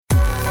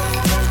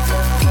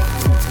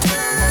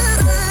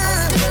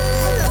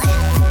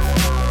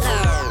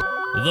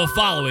The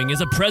following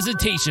is a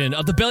presentation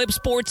of the Belly Up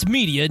Sports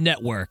Media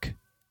Network.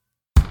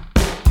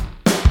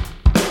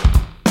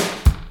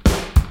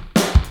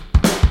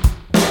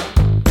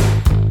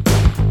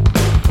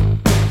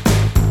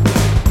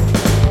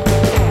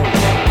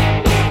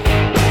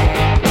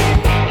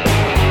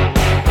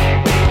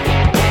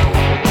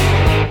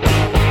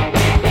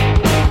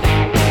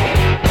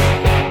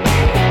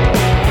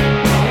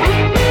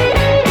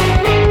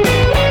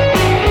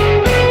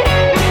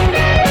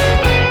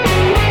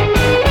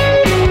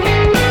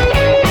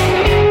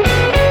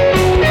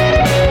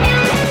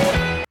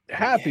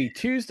 Happy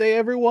Tuesday,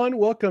 everyone.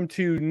 Welcome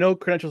to No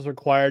Credentials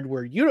Required,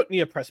 where you don't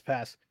need a press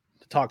pass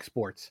to talk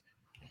sports.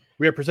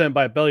 We are presented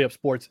by Belly Up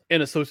Sports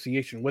in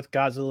association with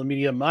Godzilla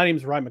Media. My name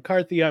is Ryan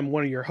McCarthy. I'm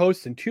one of your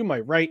hosts, and to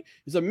my right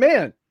is a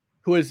man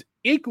who is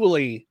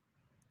equally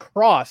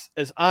cross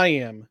as I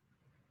am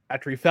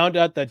after he found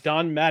out that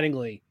Don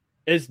Mattingly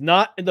is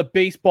not in the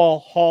Baseball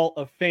Hall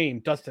of Fame.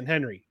 Dustin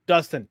Henry.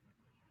 Dustin,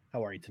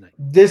 how are you tonight?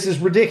 This is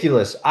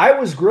ridiculous. I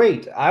was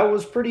great. I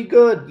was pretty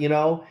good,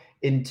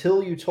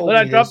 until you told me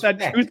I dropped this that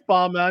fact. truth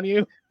bomb on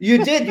you.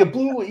 You did. You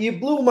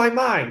blew my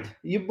mind.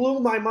 You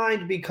blew my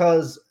mind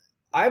because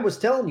I was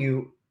telling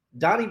you,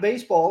 Donnie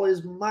Baseball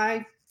is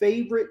my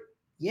favorite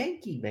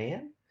Yankee,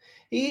 man.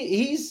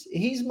 He's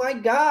my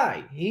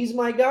guy. He's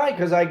my guy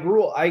because I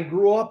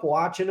grew up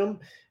watching him,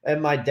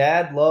 and my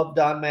dad loved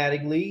Don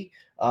Mattingly.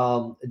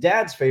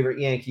 Dad's favorite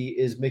Yankee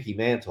is Mickey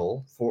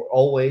Mantle for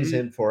always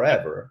and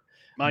forever.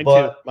 Mine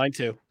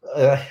too.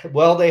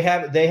 Well, they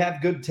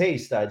have good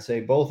taste, I'd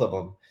say, both of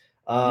them.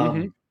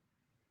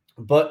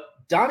 But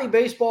Donnie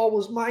Baseball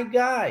was my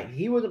guy.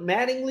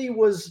 Mattingly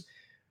was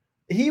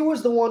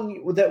the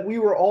one that we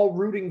were all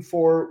rooting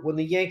for when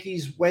the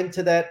Yankees went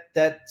to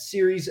that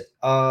series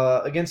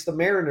against the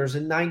Mariners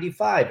in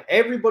 '95.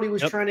 Everybody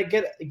was trying to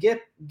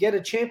get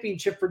a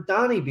championship for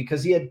Donnie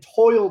because he had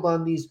toiled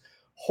on these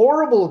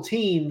horrible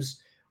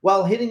teams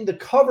while hitting the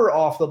cover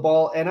off the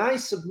ball. And I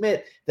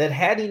submit that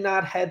had he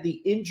not had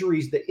the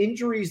injuries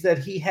that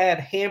he had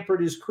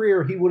hampered his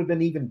career, he would have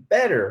been even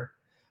better.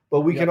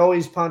 But we can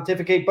always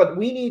pontificate. But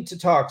we need to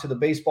talk to the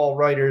baseball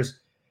writers.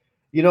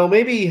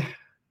 Maybe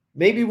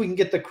we can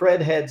get the cred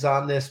heads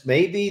on this.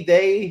 Maybe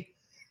they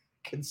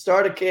can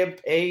start a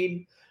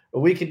campaign.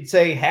 Or we can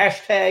say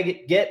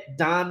hashtag get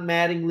Don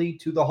Mattingly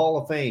to the Hall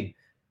of Fame.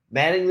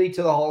 Mattingly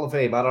to the Hall of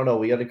Fame. I don't know.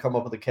 We got to come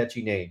up with a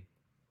catchy name.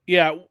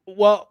 Yeah,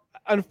 well,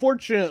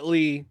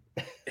 unfortunately,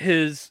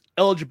 his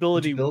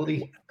eligibility,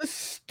 the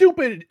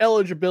stupid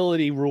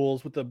eligibility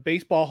rules with the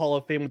Baseball Hall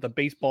of Fame with the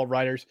baseball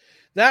writers.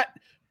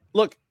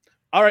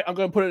 All right, I'm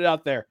going to put it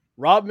out there.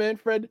 Rob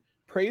Manfred,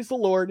 praise the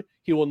Lord,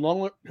 he'll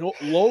no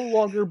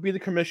longer be the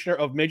commissioner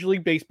of Major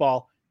League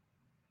Baseball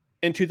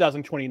in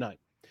 2029.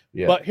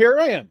 Yeah. But here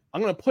I am.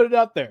 I'm going to put it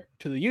out there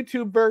to the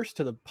YouTube verse,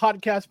 to the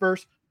podcast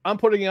verse. I'm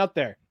putting it out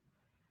there.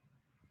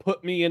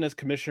 Put me in as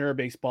commissioner of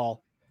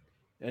baseball,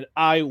 and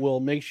I will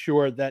make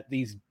sure that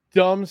these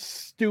dumb,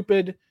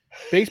 stupid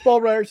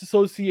Baseball Writers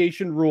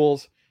Association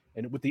rules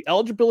and with the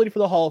eligibility for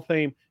the Hall of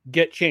Fame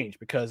get changed,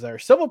 because there are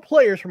several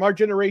players from our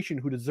generation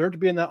who deserve to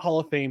be in that Hall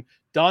of Fame.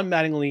 Don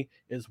Mattingly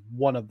is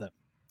one of them.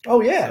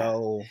 Oh, yeah.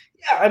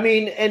 I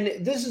mean,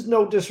 and this is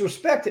no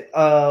disrespect.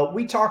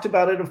 We talked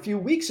about it a few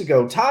weeks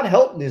ago. Todd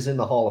Helton is in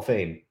the Hall of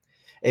Fame.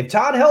 If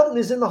Todd Helton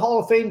is in the Hall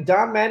of Fame,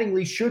 Don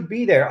Mattingly should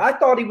be there. I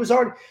thought he was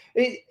already.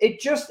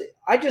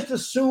 I just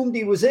assumed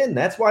he was in.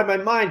 That's why my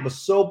mind was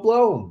so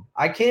blown.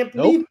 I can't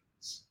believe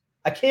this.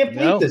 I can't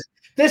believe this.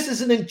 This is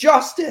an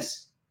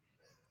injustice.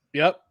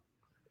 Yep.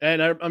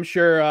 And I'm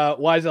sure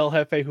Wise El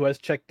Jefe, who has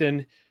checked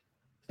in,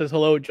 says,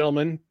 hello,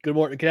 gentlemen. Good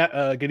morning.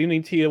 Good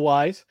evening to you,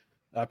 Wise.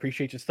 I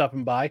appreciate you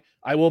stopping by.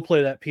 I will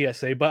play that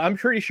PSA, but I'm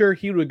pretty sure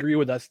he would agree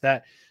with us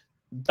that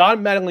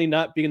Don Mattingly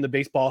not being in the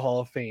Baseball Hall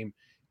of Fame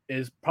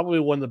is probably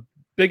one of the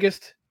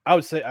biggest, I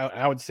would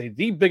say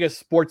the biggest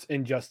sports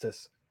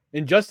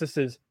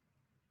injustices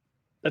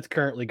that's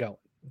currently going.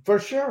 For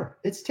sure.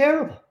 It's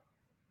terrible.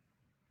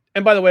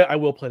 And by the way, I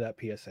will play that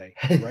PSA.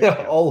 Right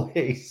now.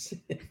 Always.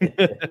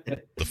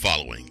 The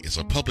following is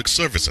a public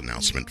service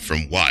announcement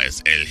from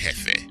Wise El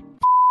Jefe.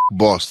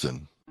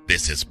 Boston.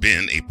 This has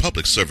been a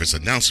public service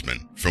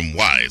announcement from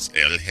Wise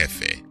El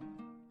Jefe.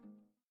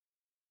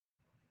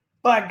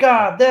 By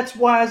God, that's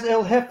Wise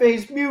El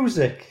Jefe's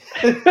music.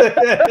 It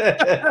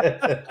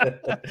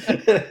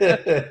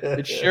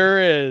sure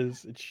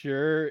is. It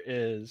sure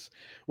is.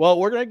 Well,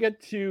 we're gonna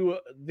get to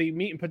the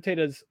meat and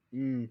potatoes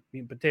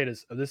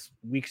of this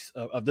week's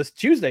of this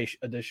Tuesday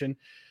edition.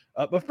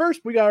 But first,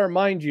 we gotta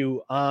remind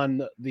you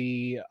on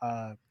the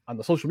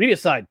social media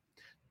side.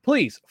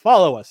 Please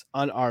follow us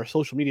on our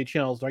social media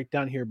channels right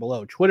down here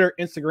below: Twitter,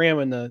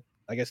 Instagram, and the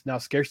I guess now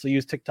scarcely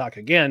used TikTok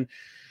again.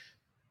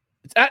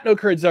 It's at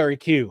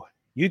NoCredsREQ.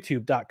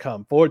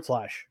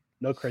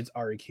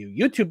 YouTube.com/NoCredsREQ.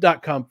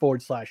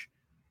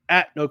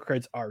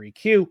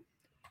 YouTube.com/@NoCredsREQ.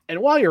 And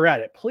while you're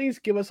at it, please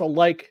give us a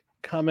like,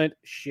 comment,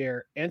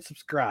 share, and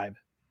subscribe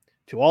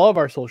to all of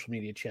our social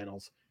media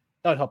channels.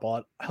 That would help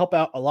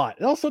out a lot.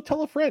 And also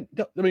tell a friend.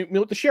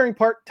 With the sharing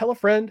part, tell a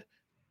friend,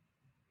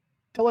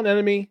 tell an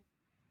enemy,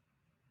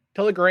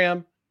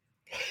 Telegram,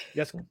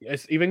 Yes,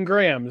 even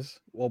Grams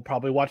will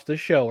probably watch this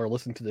show or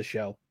listen to the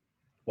show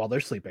while they're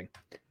sleeping.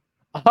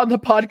 On the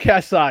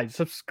podcast side,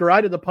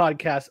 subscribe to the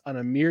podcast on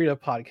a myriad of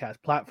podcast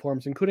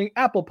platforms, including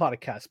Apple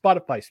Podcasts,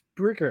 Spotify,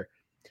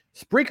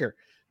 Spreaker,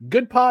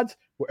 Good Pods,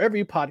 wherever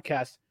you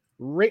podcast.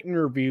 Rate and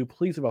review.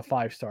 Please have a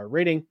 5-star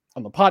rating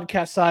on the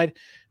podcast side.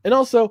 And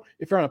also,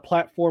 if you're on a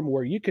platform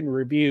where you can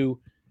review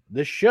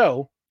this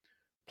show,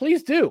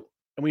 please do.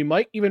 And we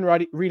might even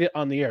read it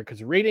on the air,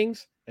 because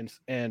ratings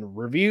and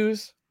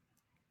reviews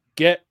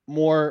get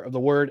more of the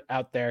word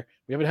out there.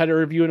 We haven't had a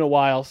review in a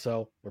while,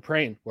 so we're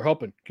praying, we're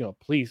hoping,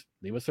 please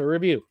leave us a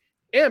review.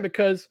 And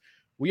because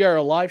we are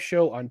a live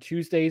show on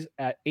Tuesdays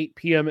at 8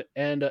 p.m.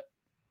 and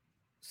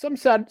some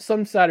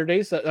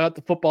Saturdays, not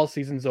the football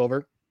season's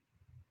over,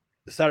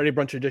 the Saturday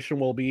Brunch edition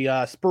will be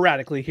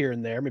sporadically here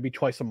and there, maybe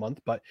twice a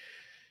month. But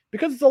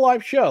because it's a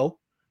live show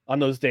on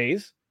those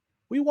days,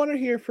 we want to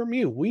hear from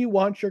you. We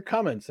want your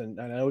comments.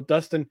 And I know,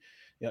 Dustin,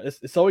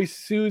 it's always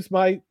soothes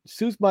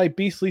my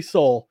beastly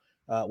soul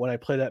when I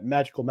play that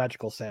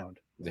magical sound.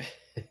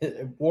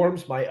 It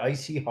warms my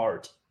icy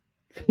heart.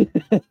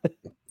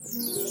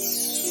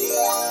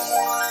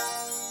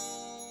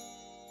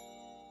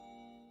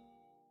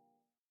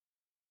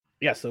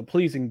 Yeah, so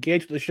please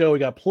engage with the show. We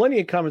got plenty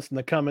of comments in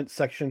the comments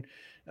section.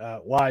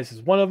 Wise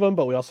is one of them,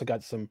 but we also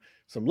got some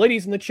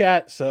ladies in the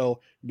chat,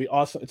 so it'd be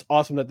awesome. It's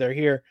awesome that they're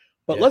here.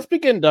 But let's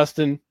begin,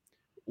 Dustin,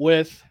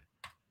 with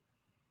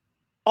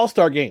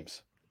All-Star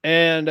games.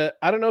 And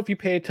I don't know if you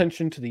pay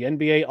attention to the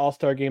NBA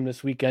All-Star game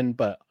this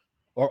weekend,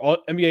 or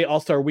NBA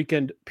All-Star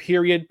weekend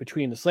period,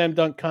 between the slam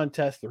dunk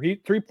contest, the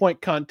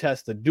three-point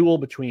contest, the duel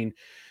between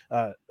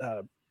Sabrina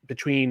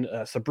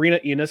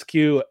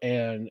Ionescu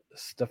and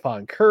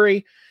Stephen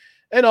Curry,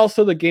 and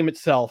also the game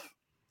itself.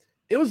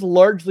 It was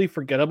largely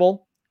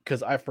forgettable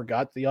because I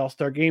forgot the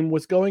All-Star game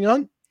was going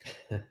on.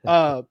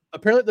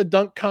 Apparently the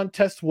dunk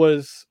contest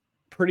was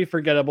pretty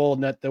forgettable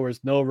in that there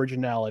was no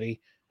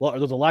originality. Well,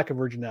 there was a lack of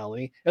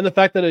originality. And the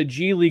fact that a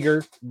G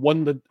Leaguer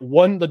won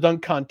the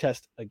dunk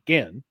contest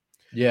again.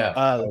 Yeah.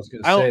 I was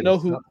going to say, I don't know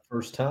who. Not the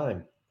first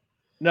time.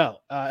 No,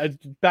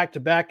 it's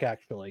back-to-back,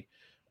 actually.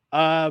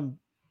 I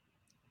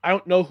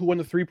don't know who won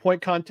the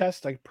three-point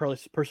contest. I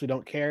personally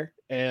don't care.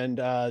 And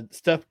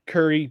Steph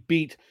Curry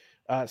beat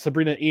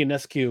Sabrina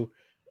Ionescu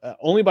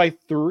only by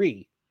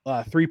 3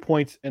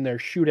 points in their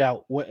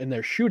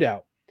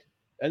shootout.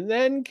 And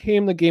then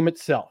came the game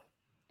itself.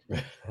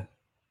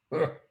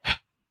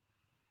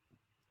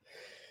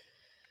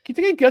 Can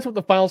you take a guess what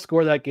the final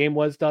score of that game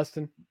was,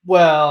 Dustin?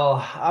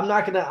 Well, I'm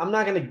not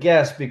gonna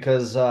guess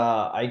because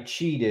I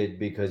cheated,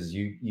 because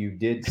you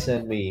did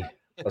send me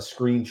a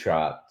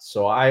screenshot.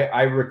 So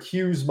I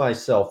recuse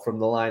myself from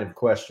the line of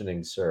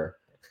questioning, sir.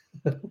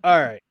 All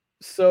right.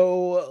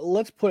 So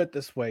let's put it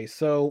this way.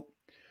 So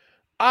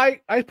I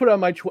put it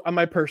on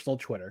my personal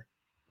Twitter.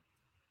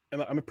 On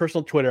my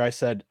personal Twitter, I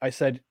said,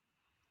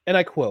 and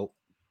I quote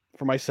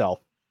for myself.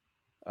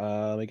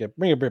 Let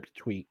me bring a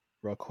tweet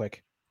real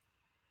quick.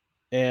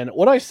 And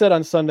what I said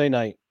on Sunday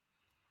night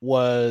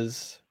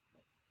was,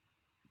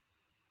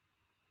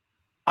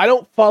 I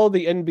don't follow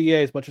the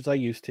NBA as much as I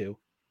used to,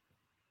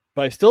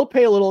 but I still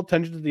pay a little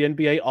attention to the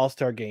NBA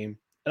All-Star game.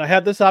 And I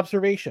had this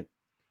observation.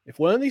 If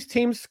one of these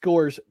teams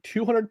scores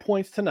 200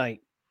 points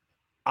tonight,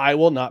 I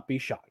will not be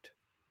shocked.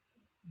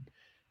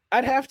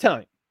 At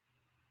halftime,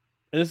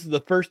 and this is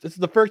the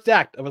first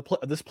act of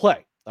this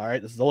play. All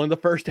right, this is only the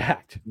first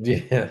act.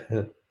 Yeah.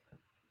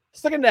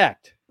 Second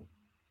act,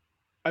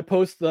 I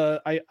did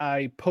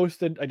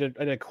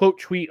a quote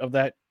tweet of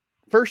that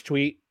first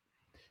tweet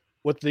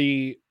with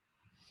the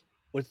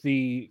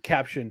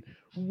caption,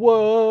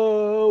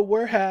 "Whoa,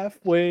 we're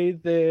halfway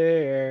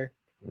there."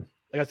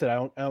 Like I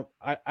said,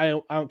 I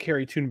don't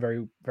carry tune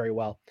very, very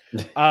well.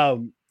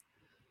 The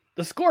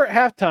score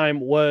at halftime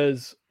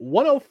was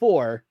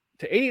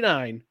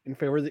 104-89 in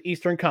favor of the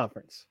Eastern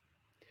Conference.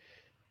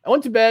 I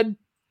went to bed,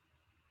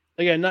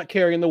 again, not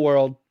caring the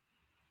world.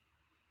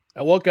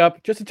 I woke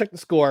up just to check the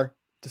score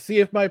to see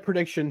if my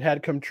prediction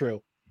had come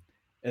true,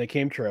 and it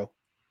came true.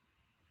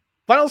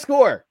 Final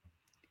score: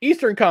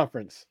 Eastern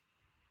Conference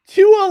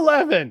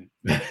 211,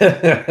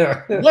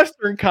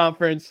 Western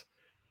Conference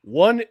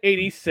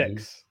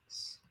 186.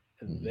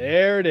 And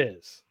there it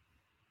is.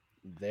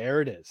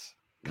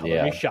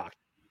 Color me shocked.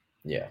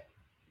 Yeah.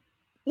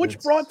 Which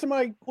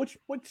I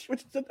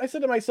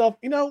said to myself,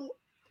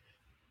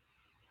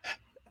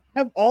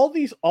 have all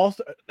these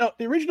All-Star, now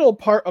the original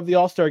part of the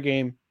All-Star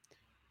game,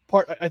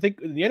 I think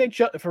the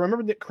NHL, if I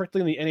remember correctly,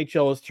 in the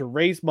NHL, was to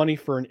raise money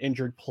for an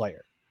injured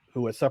player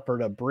who had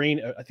suffered a brain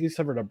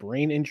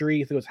injury. I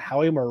think it was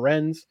Howie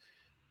Morenz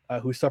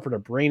who suffered a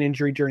brain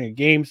injury during a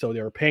game. So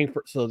they were paying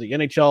so the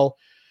NHL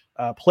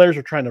players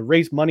are trying to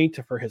raise money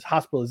for his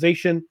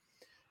hospitalization.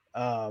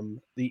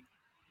 The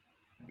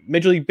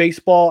Major League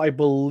Baseball, I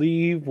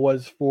believe,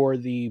 was for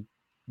the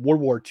World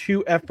War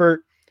II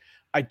effort.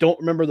 I don't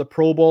remember the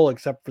Pro Bowl,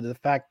 except for the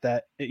fact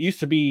that it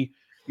used to be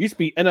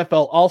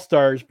NFL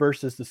All-Stars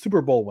versus the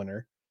Super Bowl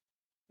winner.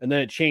 And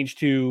then it changed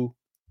to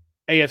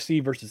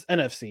AFC versus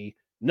NFC.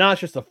 Now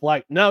it's just a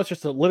flag. Now it's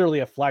just literally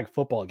a flag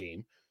football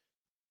game.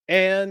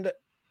 And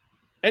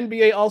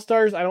NBA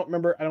All-Stars, I don't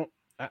remember.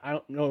 I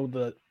don't know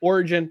the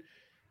origin.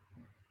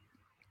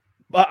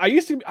 But I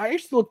used to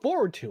look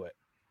forward to it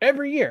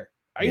every year.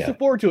 I used to look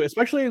forward to it,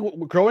 especially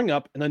growing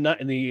up in the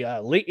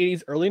late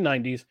 80s, early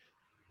 90s,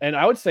 and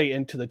I would say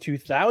into the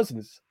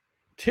 2000s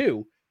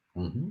too.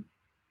 Mm-hmm.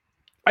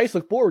 I used to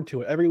look forward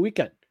to it every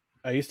weekend.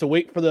 I used to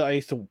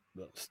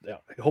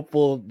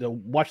hopeful to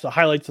watch the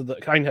highlights of I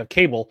didn't have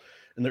cable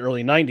in the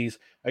early 90s.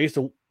 I used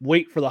to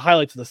wait for the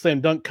highlights of the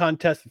slam dunk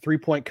contest, the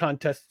 3-point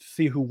contest to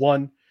see who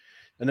won.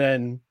 And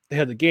then they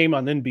had the game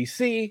on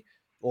NBC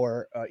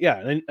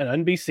and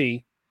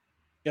NBC.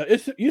 Yeah,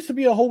 it used to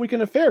be a whole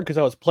weekend affair because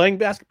I was playing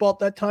basketball at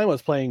that time. I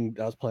was playing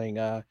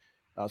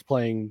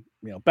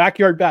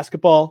backyard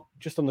basketball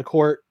just on the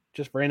court,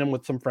 just random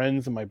with some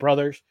friends and my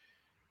brothers.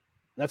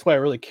 That's why I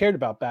really cared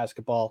about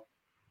basketball.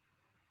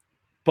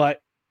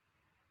 But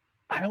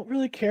I don't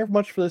really care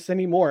much for this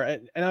anymore.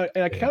 And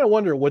I kind of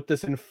wonder what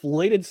this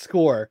inflated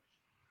score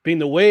being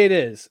the way it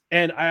is.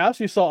 And I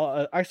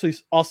actually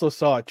also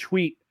saw a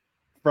tweet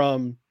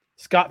from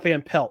Scott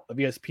Van Pelt of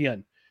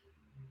ESPN,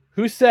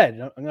 who said,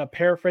 I'm going to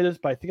paraphrase this,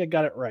 but I think I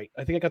got it right.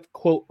 I think I got the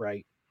quote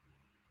right.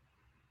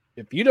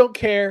 If you don't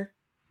care,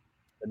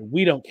 then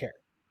we don't care.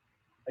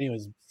 And he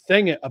was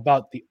saying it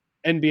about the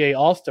NBA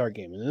All-Star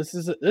game. And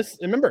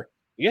remember,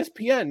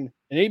 ESPN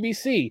and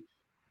ABC,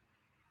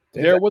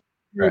 there was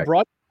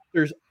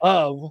broadcasters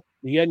of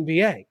the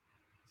NBA.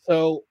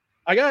 So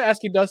I got to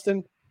ask you,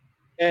 Dustin,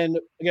 and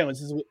again,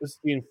 this is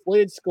the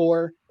inflated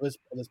score of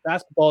this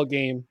basketball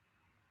game.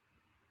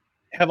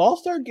 Have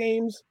All-Star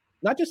games,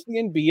 not just the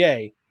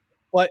NBA,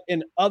 but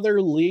in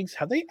other leagues,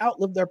 have they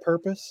outlived their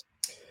purpose?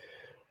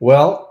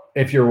 Well,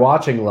 if you're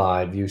watching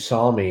live, you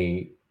saw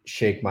me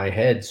shake my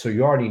head, so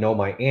you already know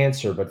my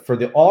answer. But for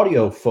the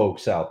audio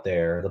folks out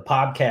there, the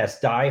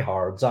podcast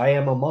diehards, I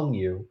am among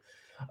you.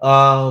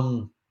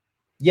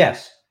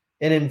 Yes,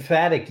 an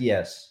emphatic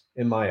yes,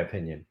 in my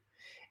opinion.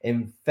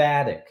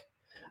 Emphatic.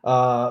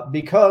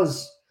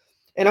 Because,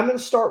 and I'm going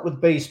to start with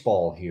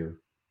baseball here.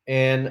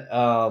 And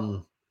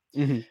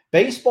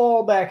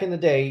baseball back in the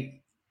day,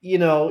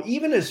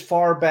 even as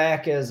far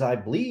back as I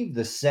believe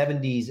the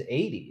 70s,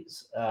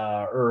 80s,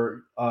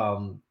 or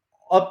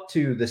up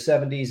to the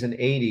 70s and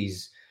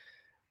 80s,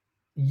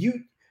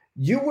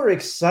 you were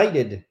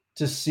excited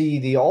to see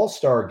the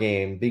All-Star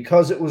game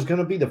because it was going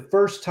to be the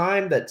first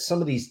time that some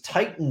of these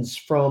titans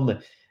from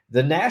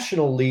the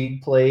National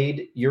League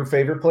played your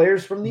favorite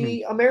players from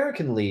the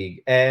American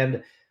League.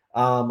 And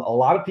a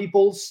lot of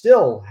people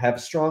still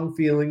have strong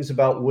feelings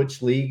about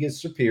which league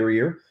is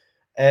superior.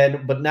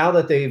 But now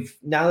that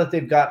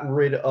they've gotten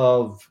rid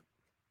of,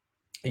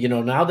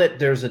 now that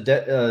there's a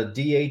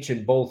DH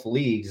in both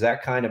leagues,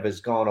 that kind of has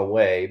gone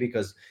away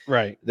because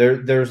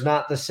there's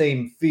not the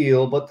same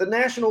feel. But the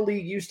National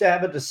League used to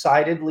have a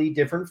decidedly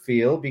different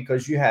feel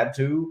because you had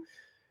to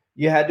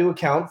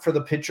account for the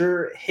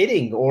pitcher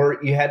hitting,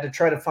 or you had to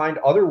try to find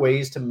other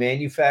ways to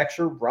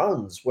manufacture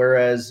runs.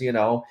 Whereas,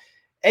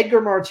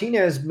 Edgar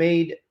Martinez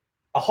made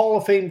a Hall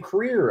of Fame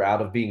career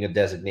out of being a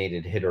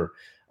designated hitter.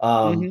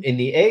 In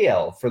the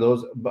AL for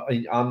those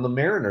on the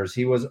Mariners,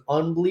 he was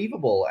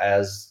unbelievable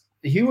as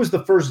he was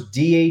the first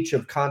DH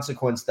of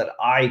consequence that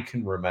I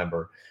can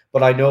remember,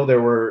 but I know there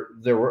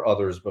were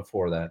others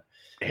before that.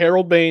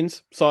 Harold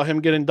Baines, saw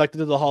him get inducted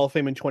to the Hall of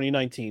Fame in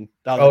 2019.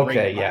 That was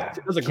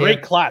it was a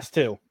great class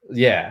too.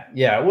 Yeah.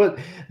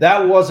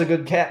 That was a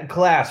good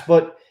class.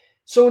 But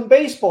so in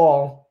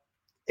baseball,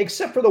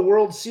 except for the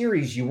World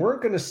Series, you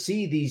weren't going to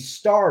see these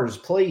stars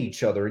play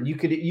each other, and you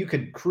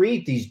could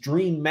create these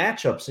dream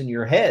matchups in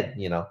your head,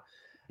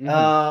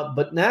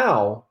 But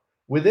now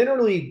with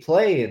interleague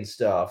play and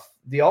stuff,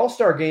 the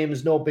All-Star game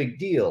is no big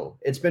deal.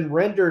 It's been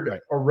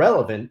rendered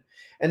irrelevant,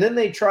 and then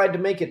they tried to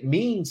make it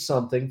mean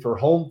something for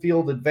home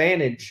field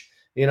advantage,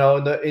 in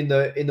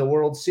the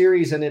World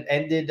Series, and it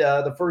ended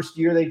the first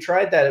year they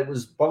tried that. It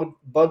was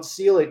Bud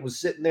Selig was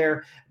sitting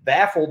there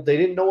baffled. They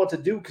didn't know what to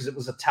do because it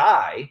was a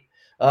tie.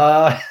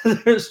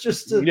 There's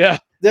just that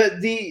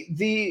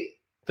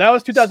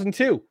was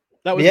 2002.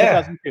 That was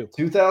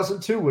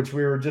 2002, which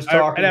we were just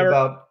talking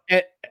about.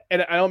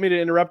 And I don't mean to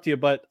interrupt you,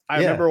 but I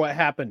remember what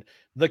happened.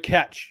 The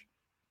catch,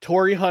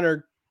 Torrey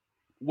Hunter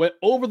went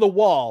over the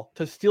wall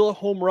to steal a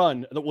home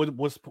run that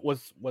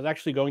was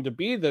actually going to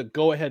be the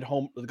go ahead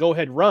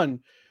run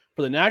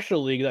for the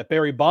National League that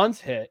Barry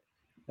Bonds hit.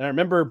 And I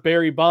remember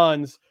Barry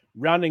Bonds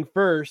rounding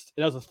first,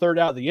 and that was the third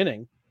out of the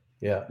inning.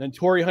 Yeah. And then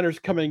Torrey Hunter's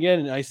coming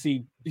in, and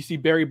you see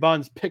Barry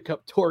Bonds pick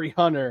up Torrey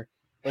Hunter,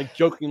 like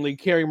jokingly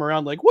carry him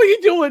around, like, "What are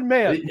you doing,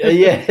 man?"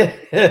 Yeah.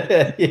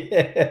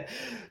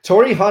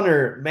 Torrey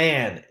Hunter,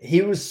 man,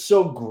 he was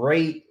so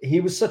great. He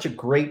was such a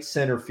great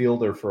center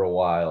fielder for a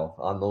while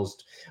on those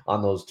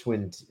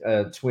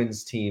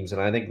Twins teams,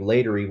 and I think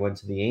later he went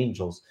to the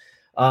Angels.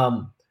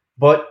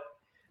 But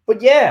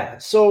yeah,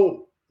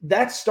 so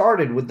that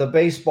started with the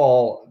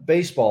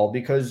baseball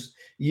because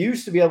you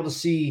used to be able to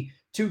see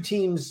two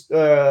teams,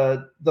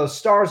 the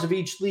stars of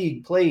each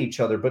league play each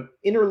other, but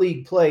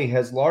interleague play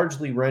has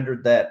largely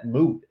rendered that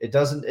moot. It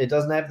doesn't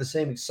have the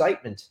same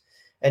excitement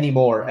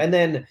anymore. And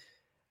then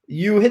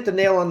you hit the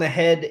nail on the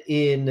head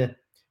in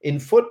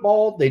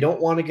football. They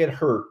don't want to get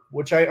hurt,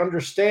 which I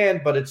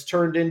understand, but it's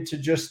turned into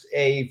just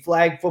a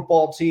flag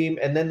football team.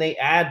 And then they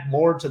add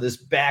more to this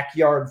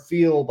backyard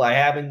feel by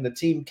having the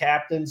team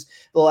captains.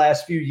 The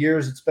last few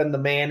years, it's been the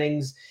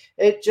Mannings.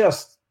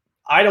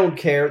 I don't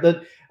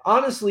care.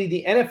 Honestly,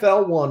 the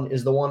NFL one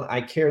is the one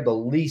I care the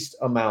least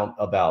amount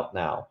about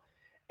now.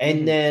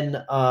 And then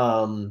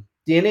the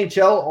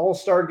NHL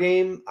All-Star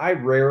Game, I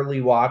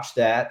rarely watch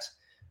that.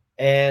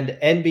 And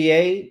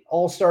NBA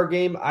All-Star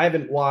Game, I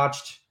haven't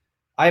watched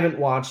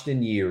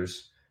in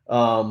years.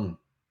 But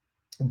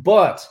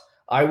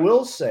I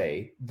will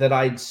say that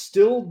I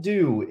still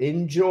do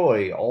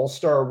enjoy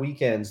All-Star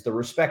weekends, the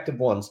respective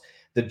ones.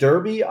 The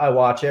Derby I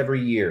watch every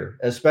year,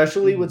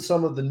 especially with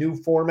some of the new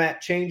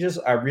format changes.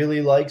 I really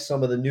like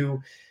some of the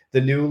new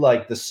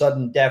like the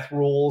sudden death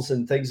rules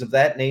and things of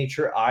that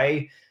nature.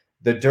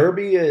 The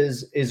Derby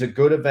is a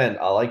good event.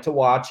 I like to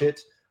watch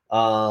it.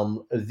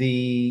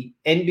 The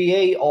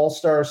NBA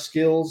All-Star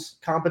Skills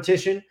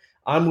competition,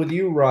 I'm with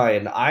you,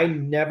 Ryan. I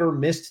never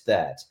missed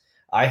that.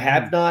 I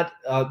have not.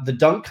 The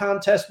dunk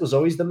contest was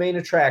always the main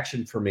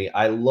attraction for me.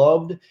 I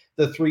loved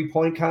the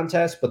 3-point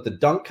contest, but the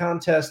dunk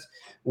contest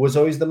was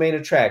always the main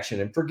attraction.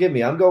 And forgive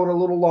me, I'm going a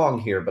little long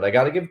here, but I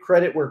got to give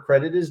credit where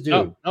credit is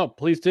due. Oh,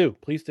 please do.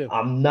 Please do.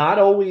 I'm not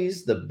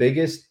always the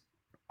biggest.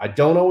 I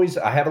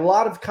have a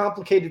lot of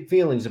complicated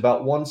feelings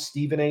about one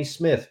Stephen A.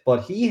 Smith,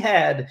 but he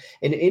had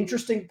an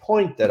interesting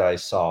point that I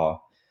saw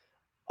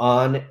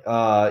on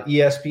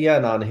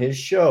ESPN on his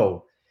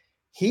show.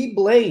 He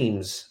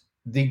blames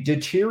the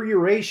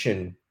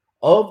deterioration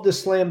of the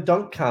slam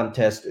dunk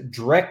contest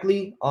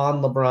directly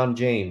on LeBron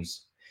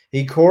James.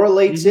 He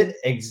correlates it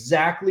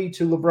exactly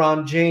to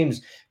LeBron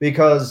James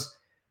because,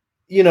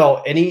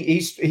 and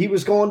he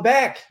was going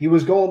back. He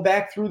was going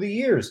back through the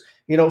years.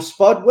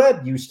 Spud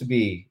Webb used to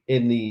be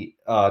in the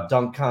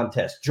dunk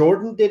contest.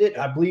 Jordan did it,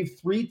 I believe,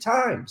 3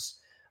 times.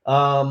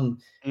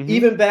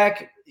 Even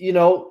back,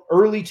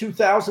 early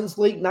 2000s,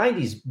 late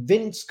 90s,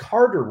 Vince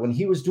Carter, when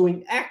he was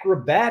doing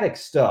acrobatic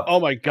stuff. Oh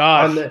my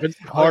gosh, Vince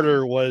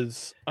Carter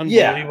was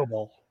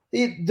unbelievable.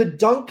 The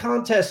dunk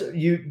contest,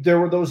 there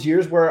were those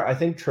years where I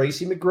think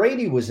Tracy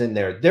McGrady was in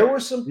there. There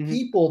were some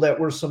people that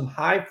were some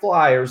high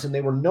flyers, and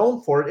they were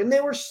known for it, and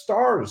they were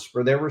stars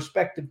for their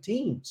respective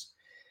teams.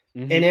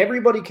 And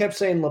everybody kept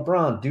saying,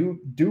 LeBron,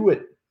 do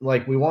it.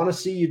 Like, we want to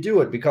see you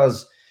do it,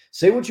 because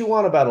say what you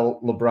want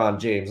about LeBron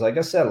James. Like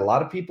I said, a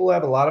lot of people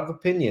have a lot of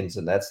opinions,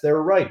 and that's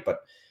their right. But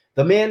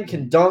the man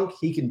can dunk.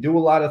 He can do a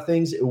lot of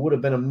things. It would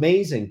have been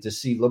amazing to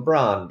see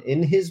LeBron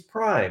in his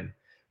prime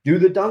do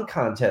the dunk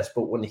contest.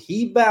 But when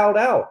he bowed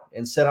out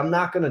and said, I'm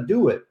not going to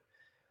do it,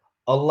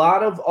 a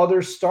lot of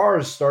other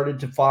stars started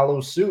to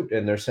follow suit.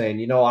 And they're saying,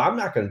 I'm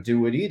not going to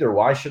do it either.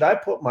 Why should I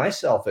put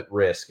myself at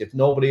risk if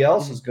nobody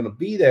else is going to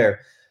be there?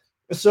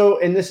 So,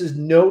 and this is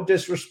no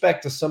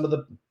disrespect to some of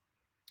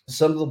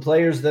the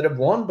players that have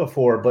won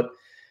before, but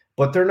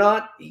they're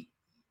not,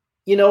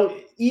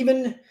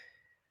 even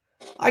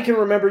I can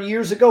remember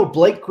years ago,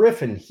 Blake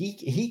Griffin,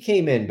 he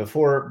came in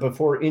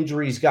before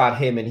injuries got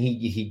him, and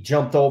he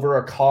jumped over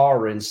a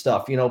car and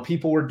stuff.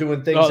 People were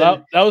doing things.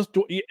 That was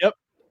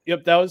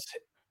that was.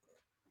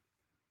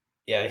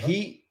 Yeah,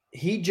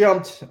 he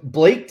jumped.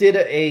 Blake did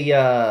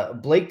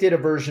a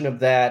version of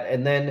that,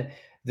 and then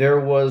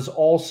there was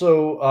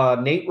also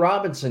Nate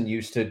Robinson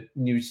used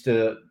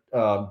to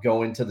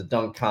go into the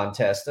dunk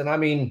contest, and I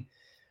mean,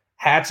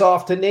 hats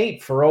off to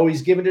Nate for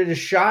always giving it a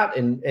shot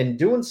and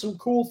doing some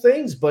cool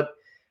things. But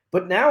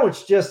now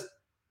it's just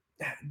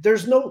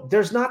there's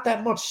not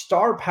that much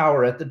star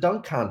power at the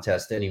dunk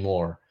contest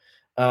anymore.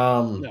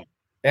 No.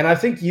 And I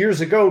think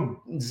years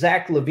ago,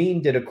 Zach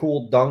LaVine did a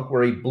cool dunk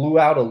where he blew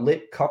out a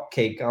lit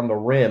cupcake on the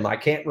rim. I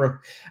can't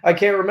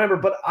remember,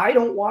 but I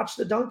don't watch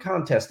the dunk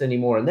contest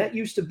anymore. And that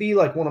used to be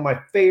like one of my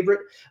favorite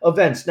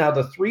events. Now,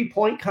 the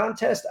 3-point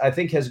contest, I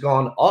think, has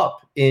gone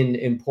up in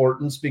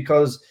importance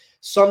because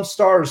some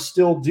stars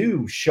still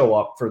do show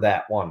up for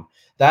that one.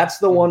 That's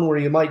the one where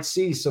you might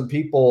see some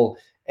people.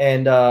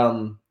 And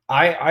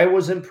I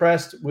was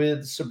impressed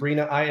with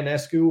Sabrina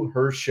Ionescu,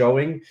 her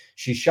showing.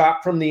 She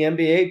shot from the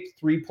NBA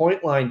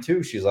 3-point line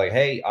too. She's like,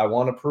 hey, I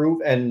want to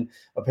prove. And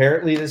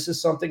apparently this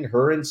is something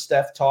her and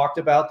Steph talked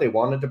about. They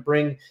wanted to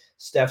bring –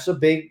 Steph's a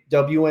big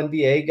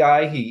WNBA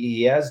guy.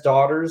 He has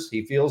daughters.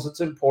 He feels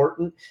it's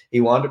important.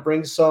 He wanted to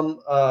bring some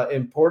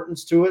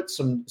importance to it,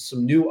 some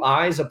new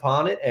eyes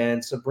upon it.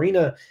 And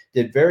Sabrina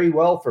did very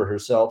well for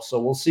herself. So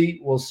we'll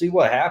see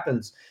what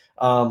happens.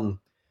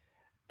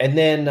 And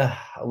then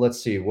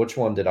let's see, which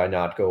one did I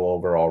not go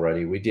over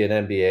already? We did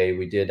NBA,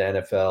 we did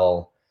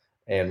NFL,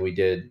 and we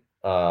did.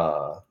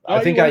 I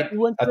think you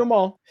went through them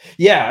all.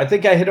 Yeah, I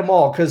think I hit them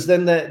all, because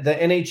then the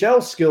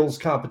NHL skills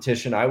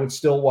competition, I would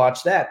still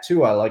watch that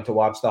too. I like to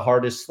watch the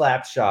hardest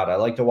slap shot. I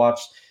like to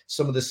watch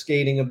some of the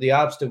skating of the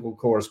obstacle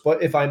course.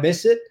 But if I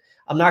miss it,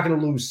 I'm not going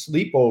to lose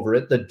sleep over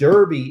it. The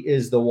Derby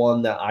is the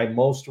one that I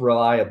most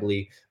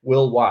reliably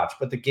will watch.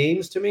 But the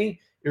games, to me,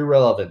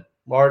 irrelevant,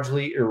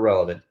 largely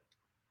irrelevant.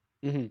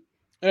 Mm-hmm.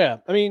 Yeah,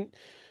 I mean,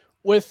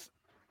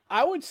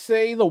 I would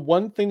say the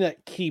one thing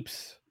that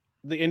keeps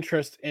the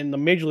interest in the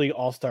Major League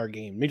All-Star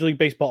game, Major League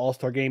Baseball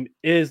All-Star game,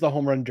 is the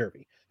Home Run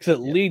Derby, because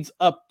it leads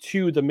up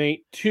to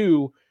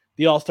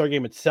the All-Star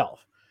game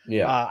itself.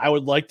 Yeah, I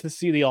would like to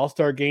see the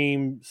All-Star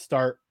game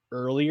start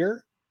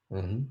earlier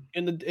in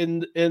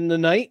the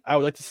night. I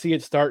would like to see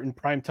it start in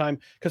prime time,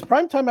 because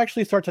prime time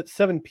actually starts at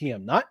 7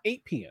 p.m., not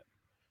 8 p.m.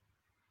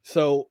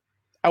 So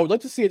I would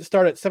like to see it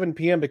start at 7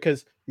 p.m.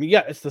 because,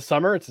 yeah, it's the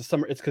summer.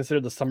 It's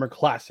considered the summer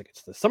classic.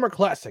 It's the summer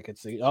classic.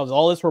 It's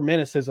all this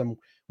romanticism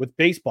with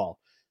baseball.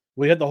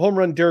 We had the Home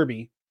Run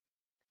Derby,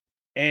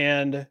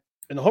 and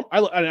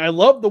I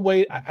love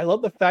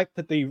the fact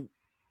that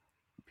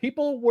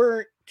people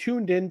were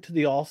tuned into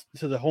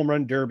the Home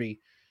Run Derby,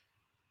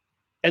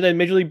 and then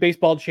Major League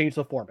Baseball changed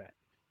the format,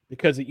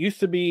 because it used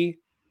to be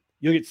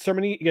you get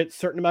a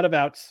certain amount of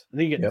outs, and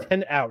then you get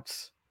 10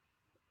 outs,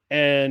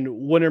 and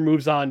winner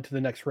moves on to the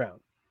next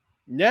round.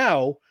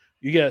 Now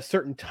you get a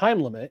certain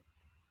time limit,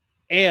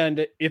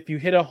 and if you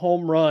hit a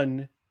home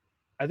run,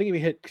 I think if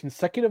you hit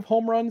consecutive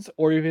home runs,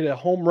 or if you hit a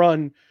home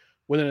run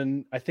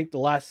within, I think, the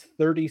last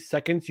 30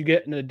 seconds, you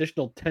get an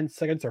additional 10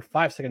 seconds or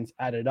 5 seconds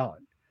added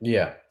on.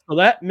 Yeah. So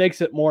that makes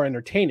it more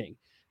entertaining.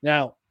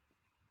 Now,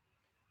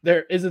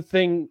 there is a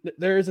thing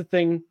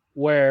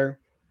where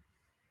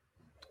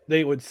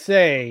they would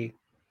say,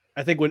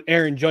 I think when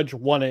Aaron Judge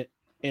won it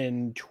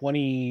in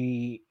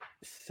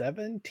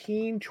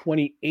 2017,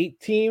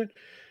 2018,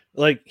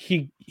 like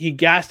he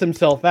gassed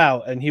himself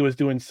out and he was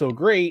doing so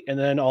great, and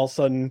then all of a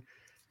sudden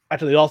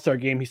after the All-Star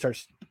game he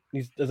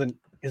is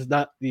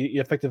not the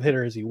effective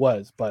hitter as he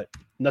was, but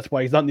that's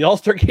why he's not in the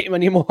All-Star game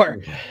anymore.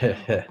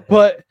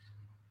 but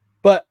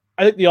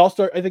I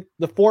think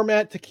the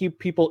format to keep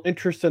people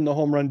interested in the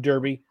Home Run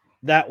Derby,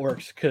 that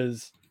works,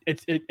 because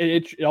it's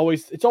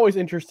always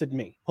interested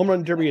me. Home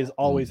Run Derby has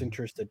always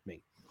interested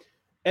me.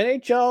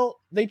 NHL,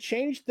 they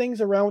changed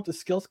things around with the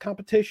skills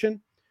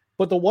competition,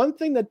 but the one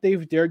thing that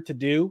they've dared to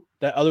do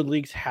that other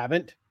leagues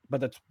haven't,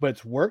 but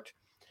it's worked,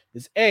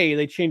 is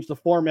they changed the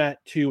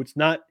format to, it's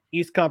not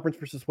East Conference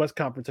versus West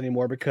Conference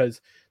anymore,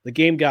 because the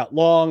game got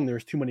long, there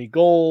was too many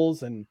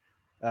goals, and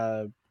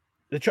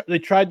they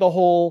tried the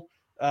whole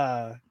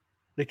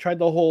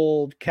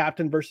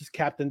captain versus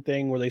captain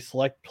thing where they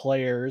select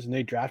players and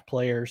they draft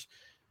players,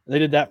 and they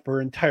did that for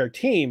an entire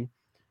team,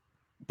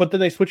 but then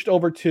they switched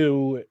over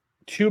to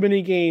 2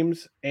 mini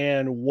games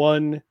and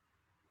 1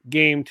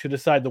 game to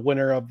decide the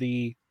winner of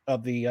the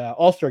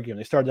All-Star game.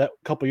 They started that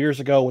a couple years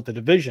ago with the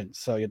divisions.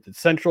 So you had the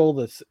Central,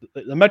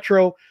 the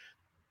Metro,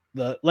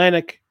 the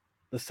Atlantic,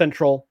 the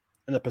Central,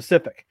 and the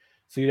Pacific.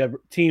 So you had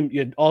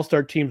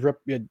All-Star teams,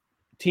 you had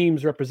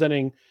teams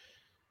representing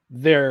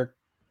their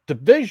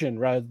division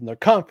rather than their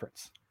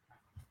conference,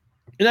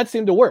 and that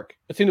seemed to work.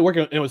 And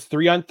it was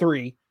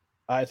 3-on-3.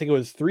 I think it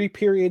was 3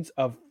 periods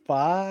of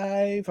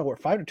 5 or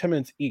 10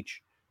 minutes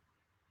each,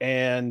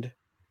 and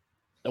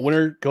the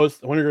winner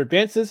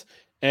advances,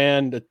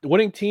 and the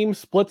winning team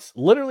splits.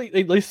 Literally,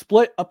 they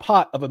split a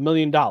pot of $1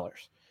 million.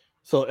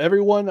 So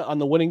everyone on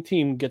the winning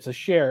team gets a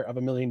share of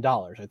 $1 million.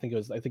 I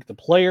think the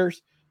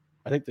players,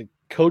 I think the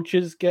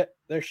coaches get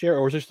their share,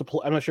 or is it just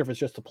I'm not sure if it's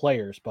just the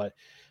players, but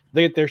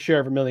they get their share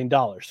of $1 million.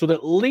 So that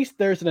at least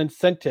there's an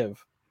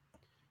incentive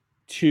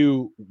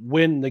to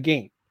win the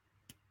game.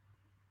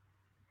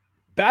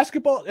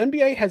 Basketball,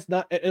 NBA has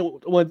not.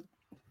 When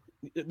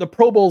the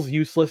Pro Bowl's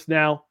useless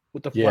now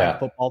with the flag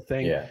football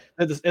thing. Yeah.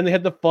 And they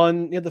had the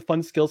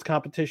fun skills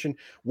competition.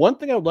 One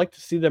thing I would like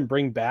to see them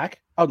bring back,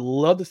 I would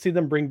love to see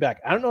them bring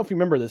back. I don't know if you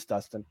remember this,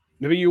 Dustin.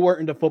 Maybe you weren't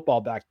into football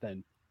back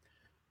then,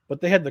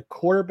 but they had the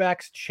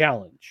quarterbacks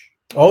challenge.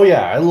 Oh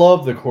yeah, I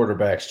love the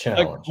quarterbacks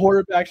challenge. The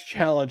quarterbacks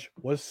challenge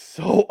was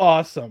so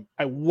awesome.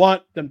 I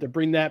want them to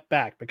bring that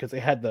back, because they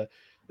had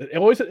it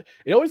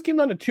always came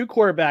down to 2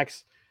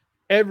 quarterbacks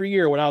every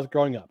year when I was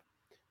growing up.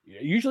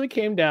 It usually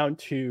came down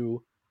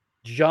to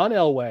John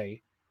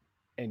Elway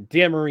and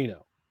Dan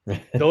Marino.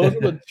 Those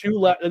are the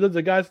those are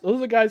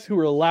the guys who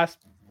were the last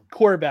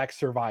quarterbacks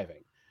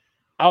surviving.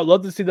 I would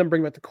love to see them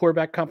bring back the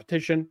quarterback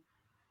competition.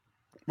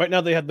 Right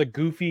now they have the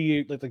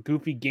goofy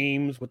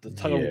games with the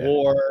tug of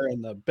war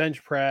and the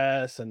bench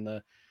press and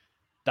the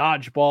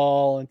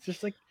dodgeball. It's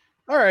just like,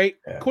 all right,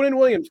 Quinnen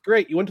Williams,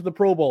 great, you went to the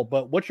Pro Bowl,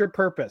 but what's your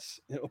purpose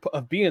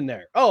of being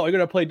there? Oh, you're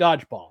gonna play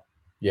dodgeball.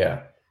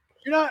 Yeah.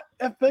 You're not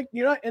in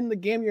the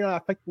game, you're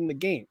not affecting the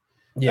game.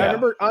 Yeah. I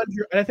remember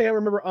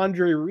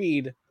Andre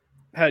Reed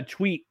had a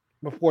tweet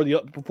before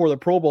the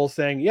Pro Bowl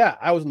saying, "Yeah,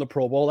 I was in the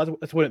Pro Bowl.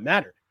 That's when it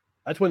mattered.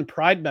 That's when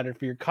pride mattered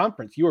for your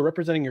conference. You were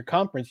representing your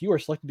conference. You were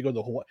selected to go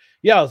to Hawaii.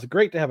 Yeah, it was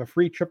great to have a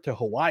free trip to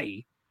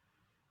Hawaii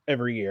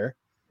every year,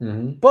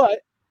 but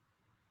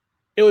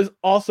it was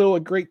also a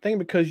great thing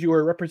because you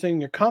were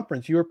representing your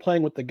conference. You were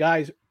playing with the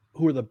guys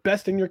who were the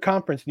best in your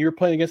conference, and you were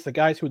playing against the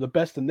guys who were the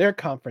best in their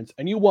conference,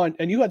 and you won.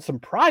 And you had some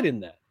pride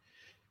in that.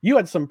 You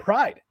had some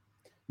pride.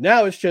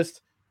 Now it's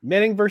just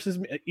Manning versus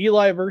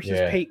Eli versus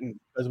Peyton,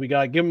 because we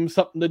gotta give them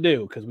something to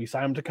do because we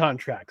signed them to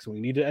contracts and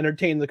we need to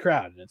entertain the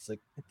crowd. And it's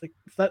like it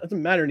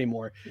doesn't matter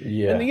anymore.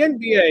 Yeah. And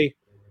the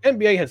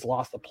NBA has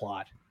lost the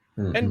plot.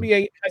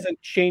 NBA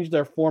hasn't changed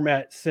their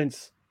format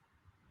since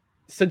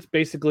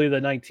basically the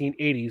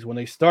 1980s when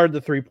they started the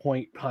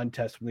 3-point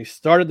contest, when they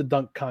started the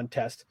dunk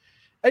contest.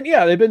 And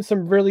yeah, they've been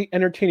some really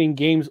entertaining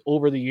games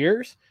over the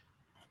years.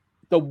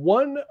 The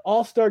one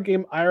All-Star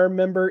game I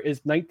remember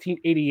is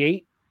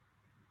 1988.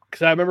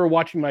 Because I remember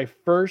watching my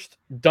first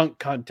dunk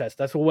contest.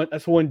 That's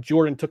when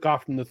Jordan took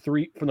off from the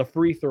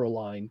free throw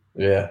line.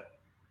 Yeah,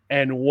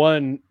 and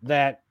won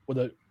that with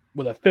a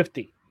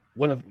 50.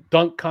 Won a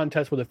dunk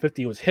contest with a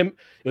 50. It was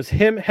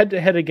him head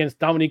to head against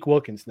Dominique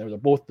Wilkins. They were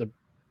both the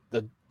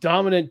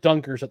dominant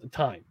dunkers at the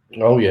time.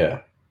 Oh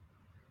yeah,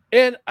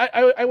 and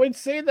I would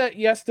say that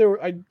yes, there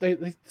were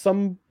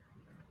some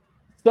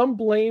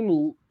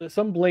blame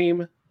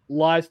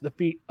lies at the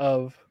feet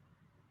of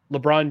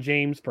LeBron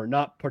James for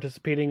not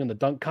participating in the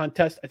dunk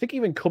contest. I think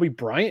even Kobe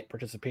Bryant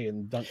participated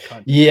in the dunk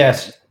contest.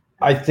 Yes,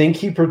 I think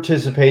he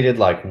participated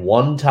like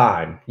one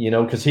time,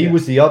 because he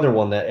was the other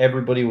one that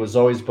everybody was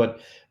always,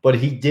 but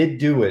he did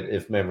do it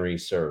if memory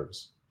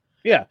serves.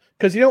 Yeah,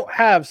 because you don't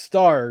have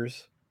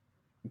stars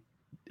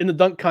in the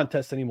dunk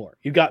contest anymore.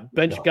 You got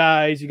bench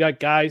guys, you got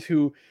guys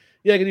who,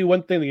 can do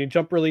one thing, they can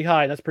jump really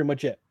high, and that's pretty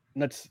much it.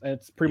 And that's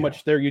pretty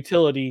much their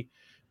utility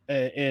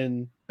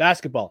in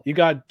basketball. You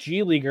got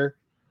G Leaguer,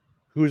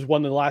 who's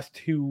won the last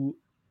 2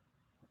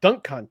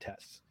 dunk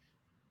contests.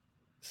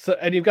 So,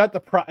 and you've got the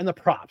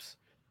props.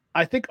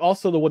 I think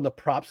also when the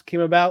props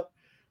came about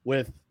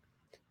with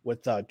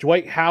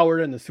Dwight Howard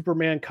in the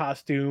Superman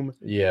costume,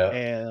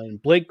 and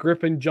Blake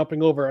Griffin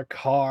jumping over a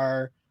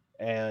car,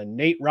 and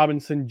Nate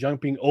Robinson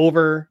jumping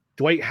over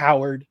Dwight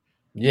Howard,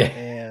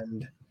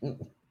 and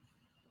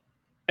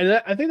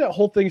I think that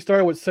whole thing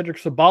started with Cedric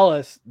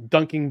Sabalas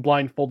dunking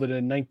blindfolded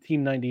in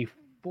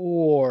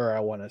 1994.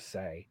 I want to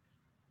say.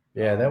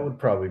 Yeah, that would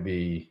probably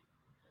be.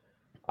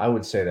 I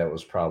would say that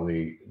was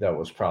probably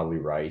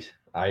right.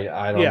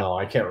 I don't know.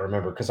 I can't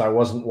remember because I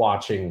wasn't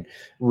watching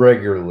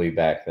regularly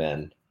back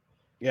then.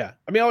 Yeah,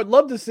 I mean, I would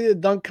love to see a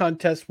dunk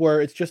contest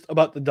where it's just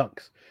about the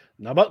dunks,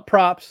 not about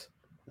props,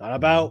 not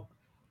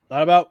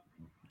about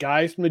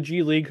guys from the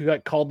G League who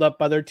got called up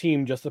by their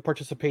team just to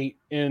participate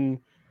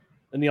in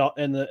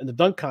the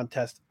dunk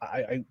contest.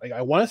 I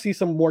want to see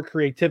some more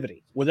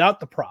creativity without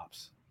the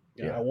props.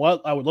 I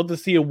would love to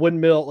see a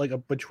windmill, like a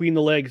between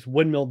the legs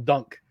windmill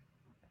dunk.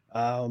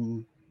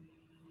 On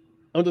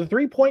the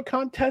 3-point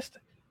contest,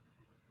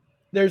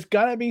 there's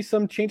got to be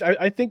some change.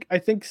 I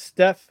think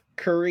Steph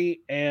Curry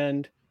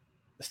and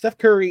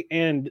Sabrina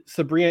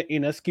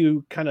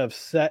Ionescu kind of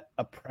set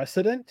a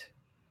precedent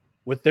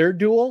with their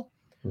duel,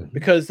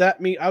 because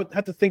that means I would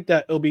have to think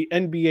that it'll be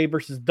NBA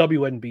versus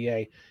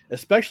WNBA,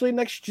 especially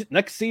next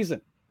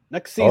season.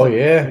 Oh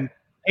yeah,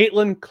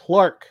 Caitlin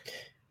Clark.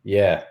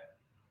 Yeah.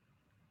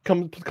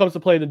 Comes to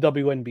play in the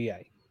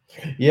WNBA.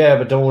 Yeah,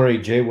 but don't worry.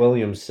 Jay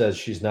Williams says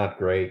she's not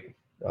great.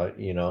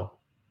 No,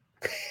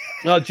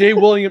 Jay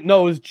Williams.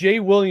 No, it was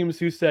Jay Williams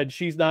who said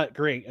she's not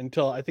great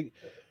until I think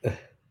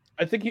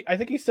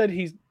he said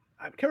he's.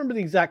 I can't remember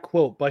the exact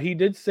quote, but he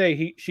did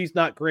say she's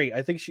not great.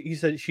 I think he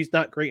said she's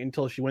not great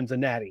until she wins a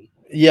natty.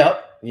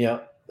 Yep.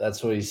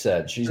 That's what he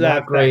said. She's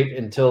not great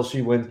until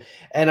she wins.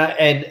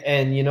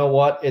 And you know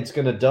what? It's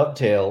going to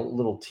dovetail.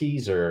 Little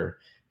teaser,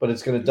 but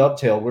it's going to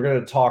dovetail. We're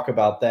going to talk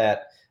about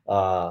that.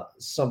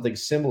 Something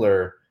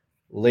similar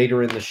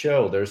later in the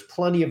show. There's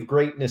plenty of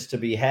greatness to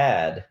be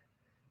had,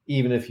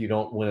 even if you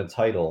don't win a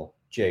title,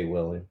 Jay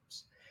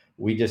Williams.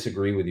 We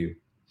disagree with you,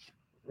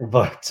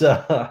 but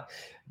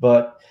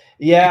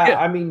yeah,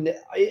 I mean,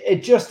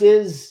 it just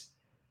is.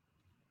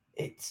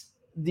 It's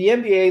the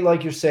NBA,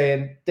 like you're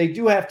saying, they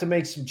do have to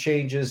make some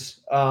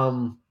changes,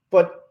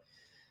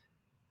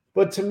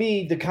 But to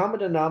me, the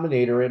common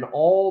denominator in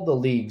all the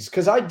leagues,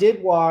 because I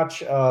did watch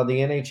the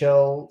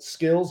NHL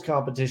skills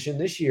competition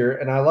this year,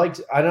 and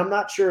I'm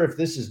not sure if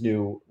this is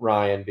new,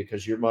 Ryan,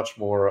 because you're much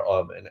more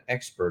of an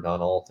expert on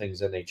all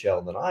things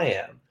NHL than I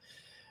am.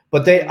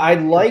 But I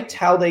liked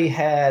how they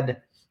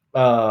had,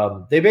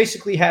 they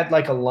basically had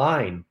like a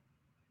line,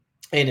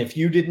 and if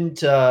you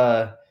didn't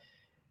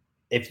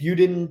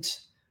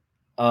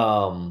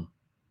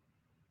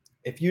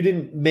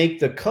make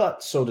the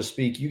cut, so to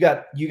speak, you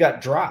got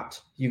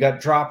dropped. You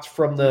got dropped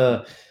from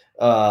the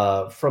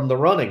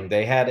running.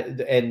 They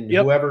had, and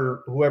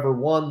whoever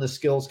won the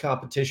skills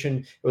competition,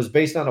 it was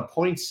based on a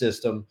point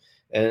system.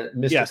 And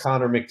Mr.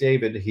 Connor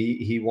McDavid,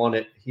 he won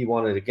it. He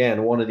won it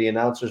again. One of the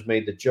announcers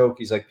made the joke.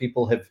 He's like,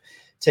 people have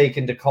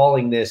taken to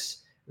calling this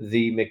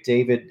the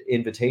McDavid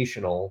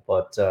Invitational,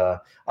 but I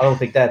don't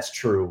think that's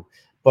true.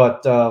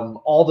 But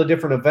all the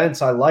different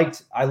events, I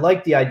liked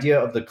the idea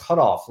of the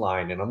cutoff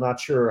line, and I'm not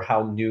sure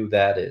how new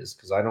that is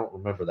because I don't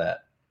remember that.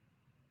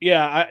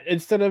 Yeah,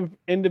 instead of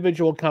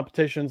individual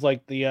competitions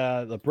like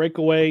the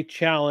breakaway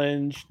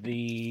challenge,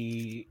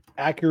 the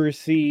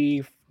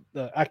accuracy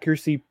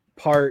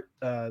part,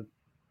 the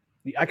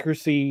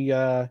accuracy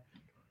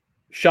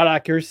shot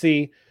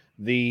accuracy,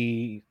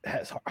 the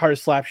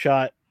hardest slap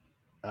shot,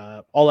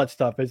 all that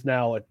stuff is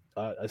now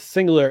a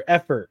singular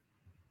effort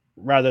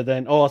rather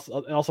than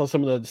also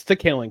some of the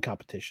stick handling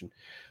competition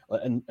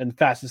and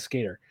fastest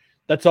skater.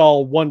 That's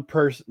all one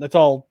person. That's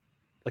all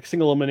like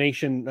single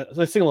elimination,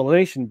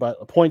 but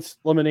a points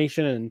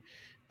elimination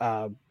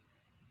and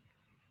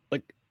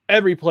like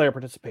every player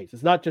participates.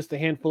 It's not just a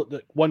handful,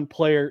 one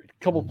player,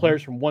 a couple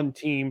players from one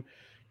team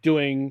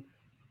doing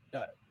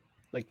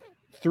like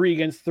 3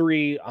 against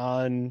 3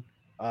 on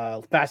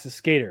fastest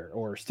skater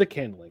or stick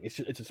handling. It's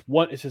just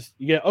one. It's just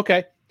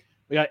okay.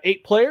 We got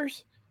 8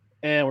 players,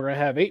 and we're gonna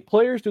have 8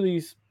 players do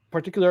these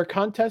particular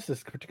contests,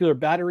 this particular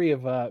battery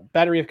of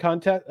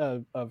contest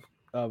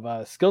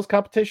of skills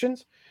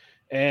competitions,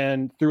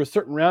 and through a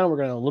certain round, we're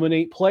gonna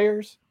eliminate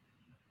players,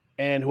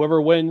 and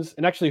whoever wins,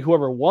 and actually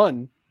whoever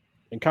won,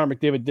 and Connor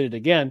McDavid did it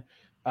again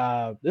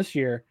this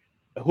year.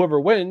 Whoever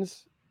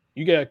wins,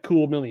 you get a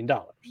cool $1 million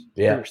for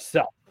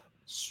yourself.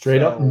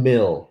 Straight up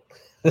mill.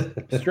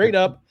 Straight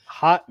up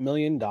hot $1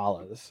 million.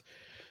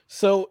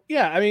 So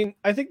yeah, I mean,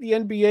 I think the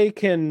NBA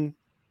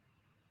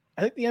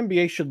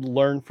should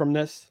learn from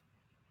this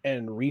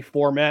and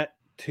reformat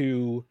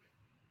to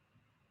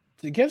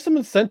give some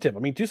incentive. I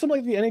mean, do something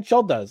like the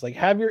NHL does. Like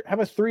have a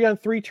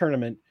 3-on-3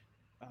 tournament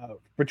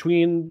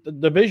between the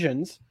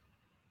divisions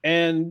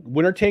and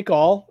winner take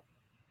all,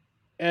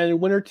 and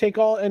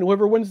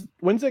whoever wins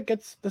it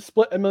gets to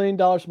split $1 million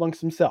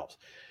amongst themselves.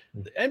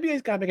 The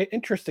NBA's got to make it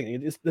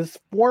interesting. This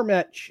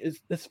format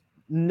is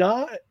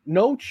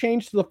no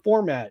change to the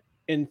format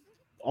in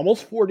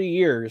almost 40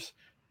 years.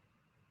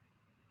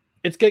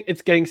 It's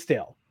getting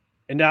stale,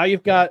 and now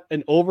you've got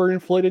an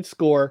overinflated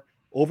score,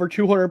 over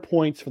 200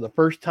 points for the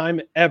first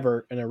time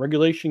ever in a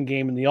regulation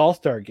game in the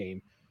All-Star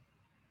game.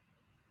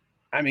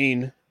 I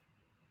mean,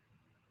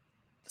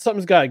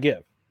 something's got to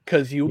give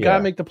because you got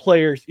to make the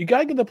players. You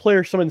got to give the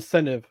players some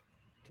incentive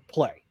to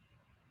play.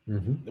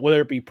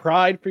 Whether it be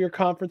pride for your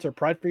conference or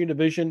pride for your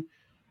division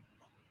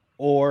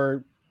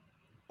or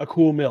a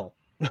cool mill,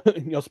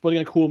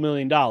 splitting a cool $1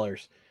 million. The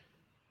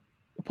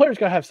players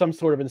got to have some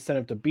sort of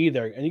incentive to be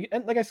there. And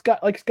like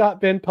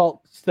Scott Van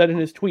Pelt said in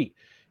his tweet,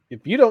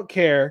 if you don't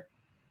care,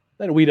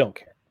 then we don't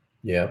care.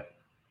 Yeah.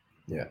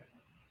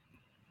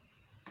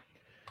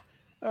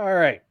 All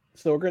right.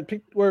 So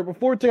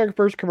before we take our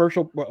first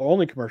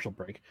only commercial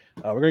break,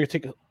 we're going to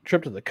take a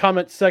trip to the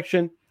comments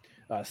section.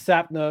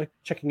 Sapna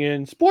checking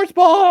in. Sports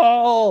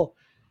Ball!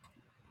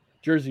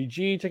 Jersey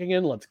G checking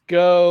in. Let's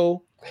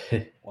go.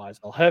 Wise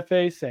El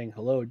Jefe saying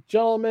hello,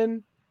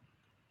 gentlemen.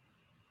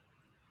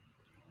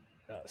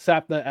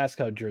 Sapna asks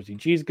how Jersey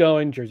G's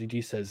going. Jersey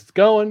G says it's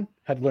going.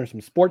 Had to learn some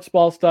sports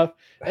ball stuff.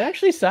 And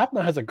actually,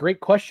 Sapna has a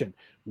great question.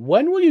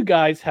 When will you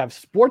guys have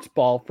sports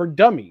ball for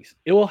dummies?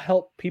 It will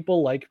help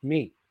people like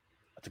me.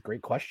 That's a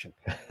great question.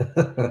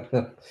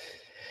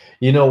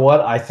 You know what?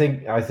 I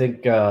think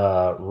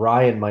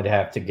Ryan might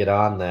have to get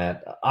on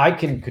that. I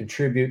can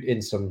contribute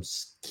in some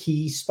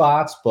key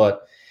spots,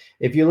 but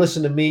if you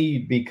listen to me,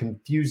 you'd be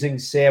confusing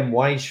Sam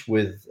Weish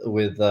with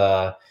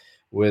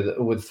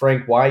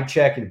Frank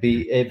Wycheck.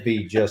 It'd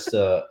be just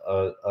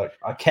a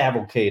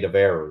cavalcade of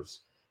errors.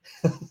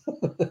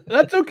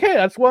 That's okay.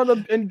 That's one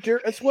of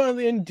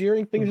the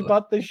endearing things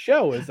about this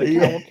show is the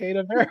cavalcade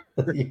of errors.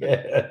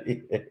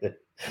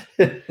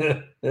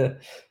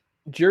 Yeah.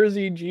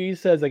 Jersey G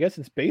says, I guess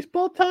it's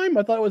baseball time.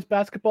 I thought it was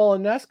basketball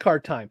and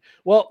NASCAR time.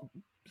 Well,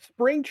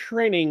 spring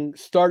training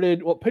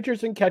started. Well,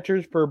 pitchers and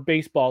catchers for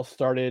baseball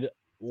started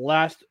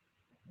last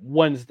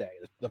Wednesday,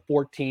 the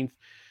 14th.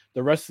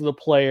 The rest of the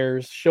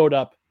players showed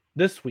up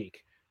this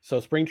week. So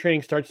spring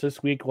training starts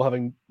this week.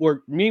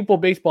 Where meaningful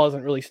baseball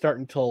doesn't really start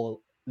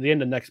until the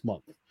end of next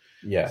month.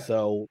 Yeah.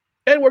 So,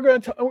 and we're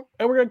going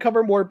to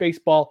cover more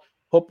baseball.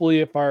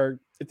 Hopefully, if the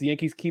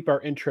Yankees keep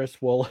our interest,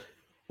 we'll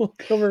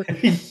cover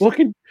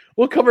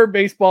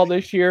baseball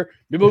this year.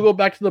 Maybe we'll go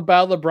back to the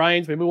Battle of the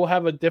Bryans. Maybe we'll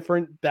have a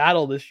different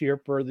battle this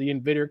year for the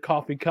Invader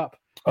Coffee Cup.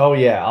 Oh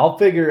yeah, I'll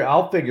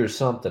figure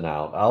something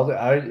out.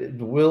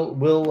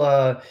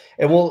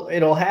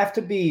 It'll have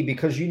to be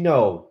because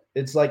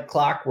it's like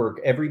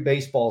clockwork. Every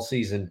baseball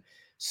season,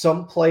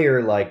 some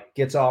player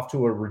gets off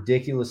to a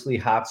ridiculously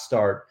hot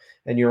start,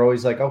 and you're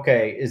always like,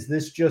 okay, is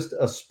this just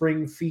a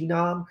spring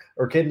phenom,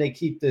 or can they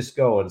keep this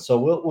going?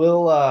 So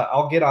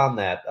I'll get on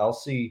that. I'll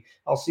see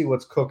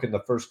what's cooking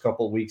the first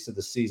couple of weeks of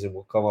the season.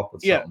 We'll come up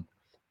with something.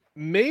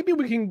 Maybe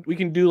we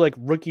can do like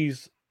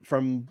rookies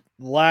from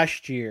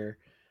last year,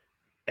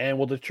 and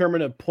we'll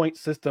determine a point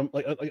system,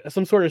 like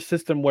some sort of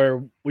system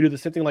where we do the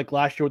same thing like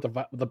last year with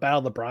the Battle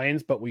of the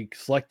Bryans, but we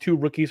select 2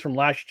 rookies from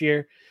last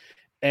year,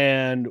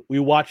 and we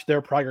watch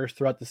their progress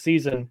throughout the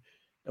season, and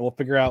we'll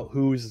figure out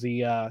who's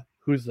the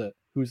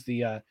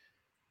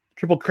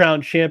Triple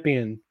Crown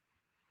champion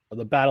of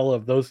the battle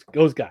of those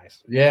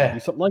guys. Yeah, do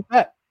something like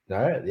that. All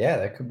right, yeah,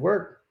 that could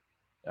work.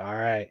 All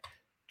right.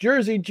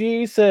 Jersey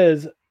G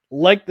says,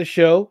 like the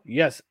show.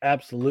 Yes,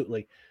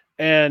 absolutely.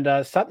 And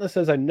Satna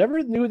says, I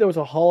never knew there was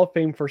a Hall of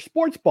Fame for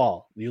sports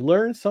ball. You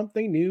learn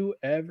something new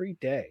every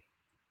day.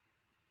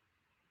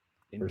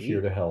 We're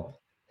here to help.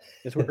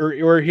 Yes,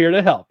 we're here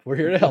to help. We're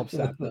here to help,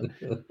 Satna.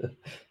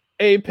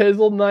 A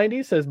Pizzle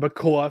 90 says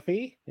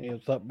McCoffee.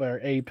 What's up there,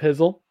 A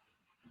Pizzle?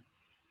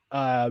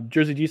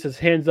 Jersey G says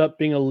hands up,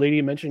 being a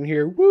lady mentioned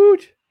here.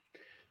 Woot!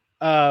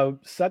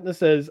 Satna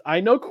says, I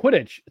know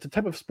Quidditch. It's a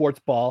type of sports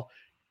ball.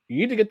 You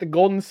need to get the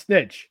golden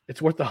snitch.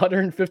 It's worth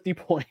 150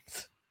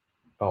 points.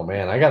 Oh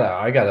man, I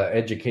gotta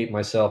educate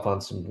myself on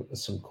some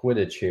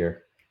Quidditch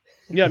here.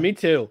 Yeah, me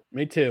too.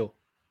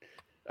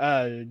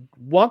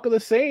 Wonka the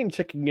Sane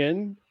checking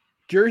in.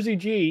 Jersey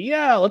G,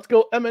 yeah, let's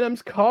go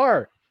Eminem's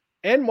car.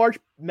 And March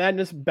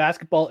Madness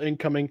basketball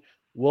incoming.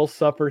 We'll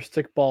suffer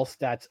stickball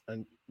stats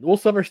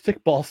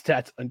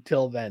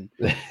until then.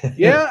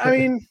 Yeah, I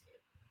mean,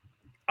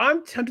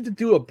 I'm tempted to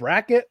do a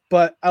bracket,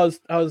 but I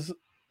was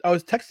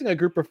texting a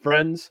group of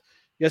friends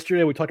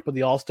yesterday. We talked about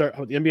the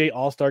NBA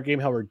All-Star game,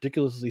 how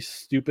ridiculously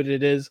stupid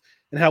it is,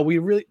 and how we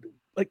really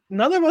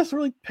none of us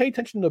really pay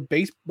attention to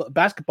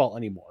basketball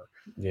anymore.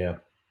 Yeah.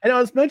 And I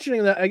was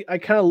mentioning that I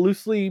kind of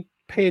loosely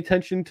pay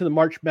attention to the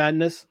March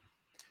Madness,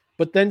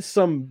 but then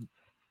some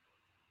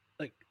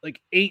like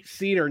 8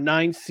 seed or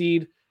 9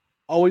 seed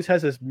always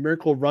has this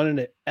miracle run and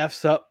it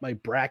F's up my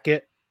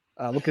bracket.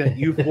 Looking at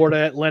you,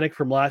 Florida Atlantic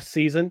from last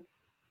season,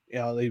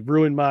 they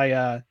ruined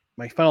my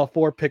my Final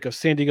Four pick of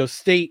San Diego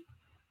State.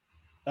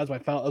 That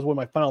was one of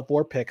my Final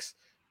Four picks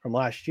from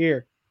last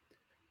year.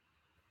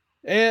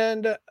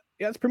 And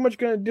that's pretty much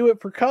going to do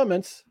it for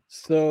comments.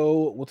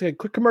 So we'll take a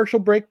quick commercial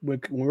break. When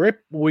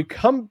we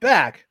come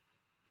back,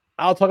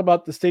 I'll talk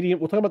about the stadium.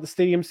 We'll talk about the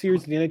stadium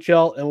series in the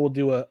NHL, and we'll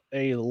do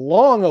a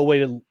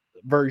long-awaited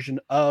version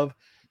of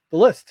the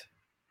list.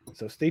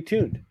 So stay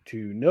tuned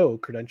to No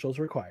Credentials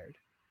Required.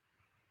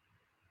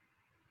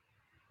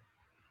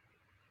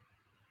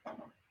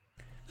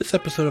 This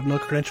episode of No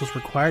Credentials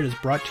Required is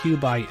brought to you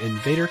by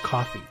Invader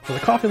Coffee. For the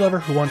coffee lover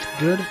who wants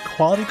good,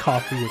 quality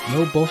coffee with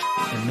no bullshit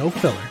and no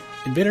filler,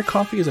 Invader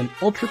Coffee is an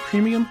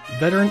ultra-premium,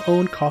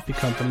 veteran-owned coffee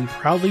company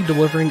proudly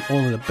delivering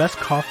only the best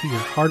coffee your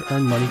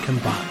hard-earned money can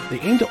buy. They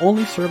aim to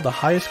only serve the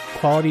highest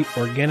quality,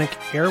 organic,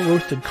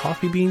 air-roasted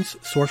coffee beans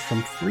sourced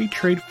from free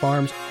trade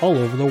farms all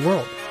over the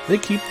world. They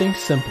keep things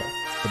simple.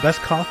 The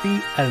best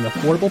coffee at an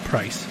affordable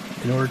price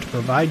in order to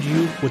provide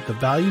you with the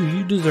value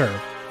you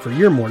deserve for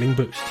your morning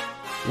boost.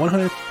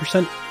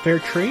 100% fair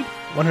trade,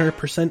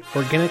 100%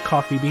 organic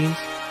coffee beans,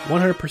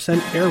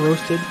 100%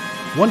 air-roasted,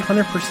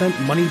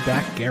 100%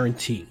 money-back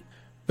guarantee.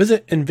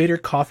 Visit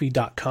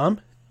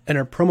invadercoffee.com,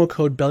 enter promo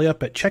code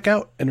BELLYUP at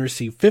checkout, and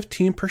receive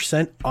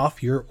 15%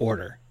 off your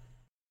order.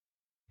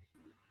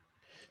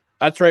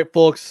 That's right,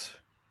 folks.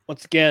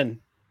 Once again,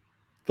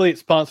 affiliate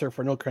sponsor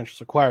for No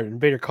Credentials Required,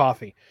 Invader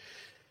Coffee.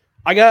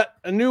 I got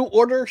a new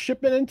order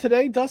shipment in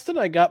today, Dustin.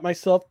 I got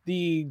myself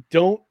the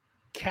Don't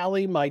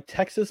Cali My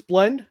Texas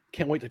blend.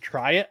 Can't wait to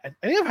try it. I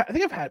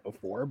think I've had it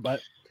before, but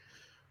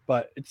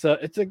it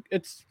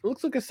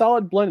looks like a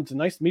solid blend. It's a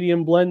nice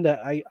medium blend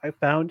that I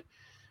found.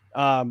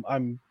 I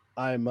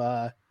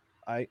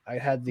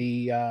had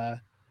the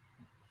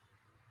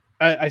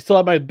I still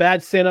have my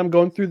bad Santa. I'm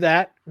going through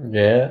that.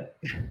 Yeah.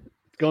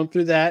 Going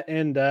through that,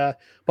 and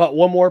bought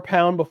one more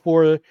pound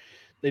before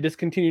they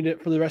discontinued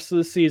it for the rest of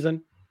the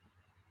season.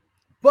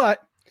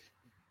 But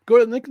go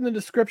to the link in the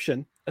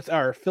description. That's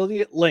our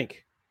affiliate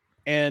link.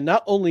 And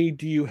not only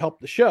do you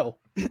help the show,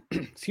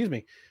 excuse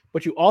me,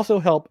 but you also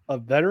help a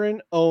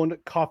veteran-owned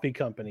coffee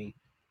company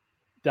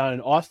down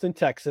in Austin,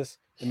 Texas.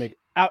 They make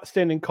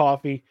outstanding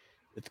coffee.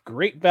 It's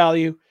great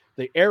value.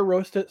 They air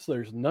roast it, so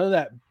there's none of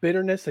that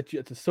bitterness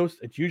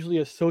it's usually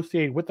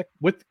associated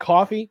with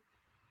coffee.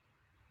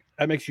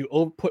 That makes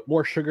you put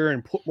more sugar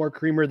and put more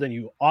creamer than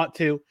you ought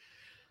to,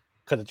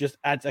 because it just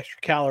adds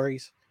extra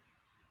calories.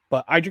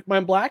 But I drink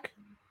mine black.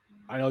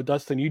 I know,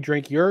 Dustin, you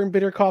drink your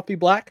Bitter Coffee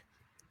black.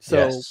 So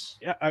yes.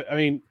 Yeah, I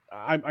mean,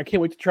 I can't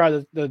wait to try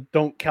the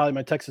Don't Cali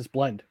My Texas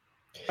blend.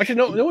 Actually,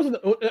 no, there wasn't.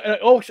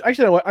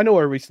 Actually, I know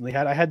what I recently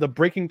had. I had the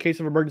Breaking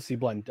Case of Emergency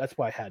blend. That's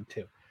what I had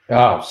too.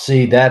 Oh,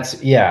 see,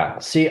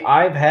 See,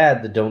 I've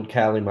had the Don't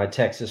Cali My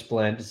Texas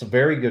blend. It's a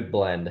very good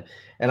blend,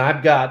 and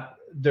I've got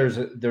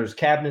there's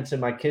cabinets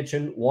in my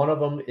kitchen. One of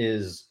them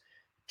is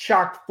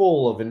chock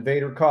full of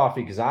Invader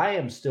Coffee because I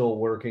am still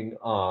working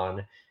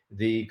on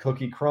the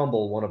Cookie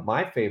Crumble, one of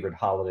my favorite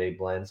holiday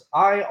blends.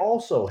 I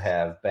also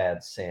have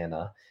Bad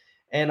Santa,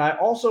 and I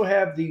also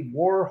have the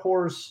War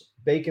Horse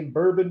Bacon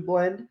Bourbon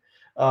blend.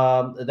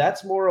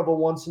 That's more of a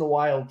once in a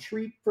while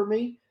treat for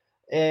me.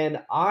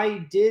 And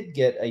I did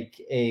get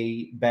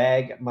a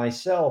bag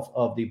myself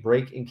of the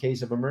Break in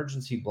Case of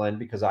Emergency blend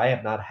because I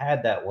have not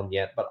had that one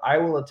yet, but I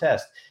will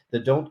attest the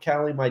Don't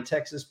Cali My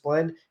Texas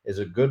blend is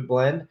a good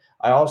blend.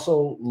 I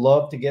also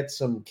love to get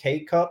some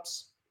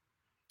K-Cups.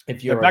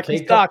 If you're a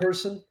K-Cup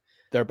person.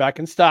 They're back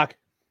in stock.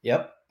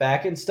 Yep,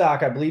 back in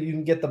stock. I believe you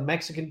can get the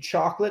Mexican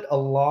chocolate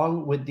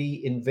along with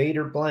the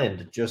Invader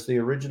blend, just the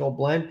original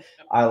blend.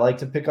 I like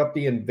to pick up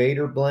the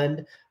Invader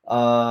blend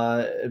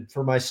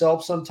for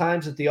myself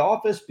sometimes at the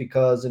office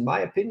because, in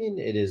my opinion,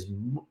 it is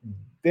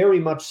very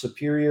much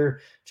superior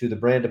to the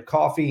brand of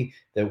coffee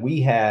that we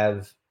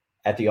have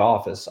at the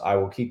office. I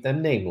will keep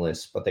them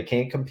nameless, but they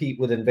can't compete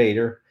with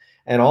Invader.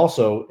 And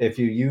also, if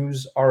you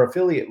use our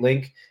affiliate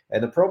link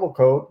and the promo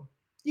code,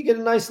 you get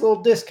a nice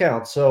little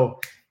discount. So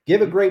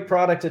give a great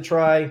product a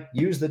try.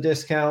 Use the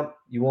discount.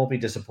 You won't be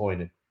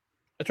disappointed.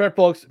 That's right,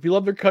 folks. If you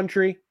love your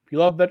country, if you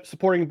love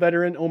supporting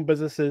veteran-owned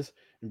businesses,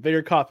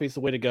 Invader Coffee is the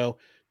way to go.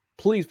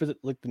 Please visit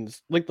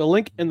the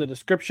link in the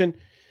description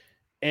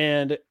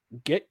and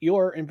get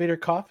your Invader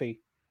Coffee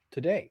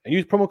today. And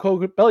use promo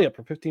code BELLYUP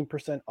for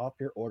 15% off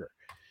your order.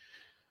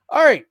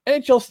 All right,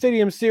 NHL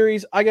Stadium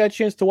Series. I got a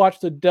chance to watch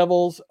the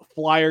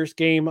Devils-Flyers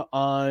game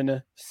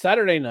on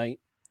Saturday night,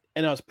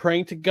 and I was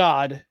praying to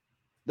God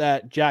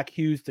that Jack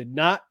Hughes did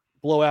not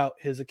blow out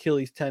his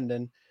Achilles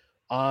tendon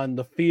on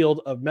the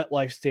field of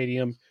MetLife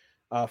Stadium.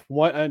 From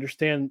what I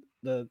understand,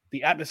 the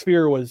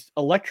atmosphere was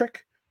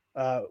electric.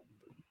 I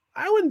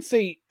would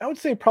say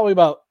probably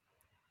about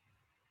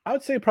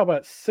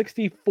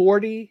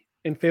 60-40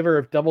 in favor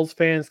of Devils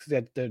fans,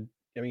 because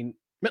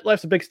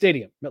MetLife's a big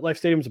stadium. MetLife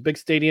Stadium's a big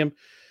stadium,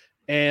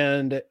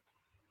 and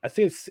I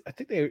think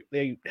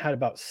they had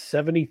about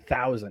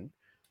 70,000.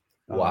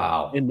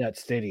 Wow. In that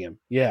stadium.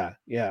 Yeah.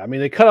 I mean,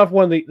 they cut off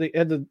one. They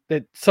had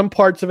some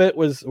parts of it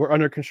were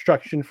under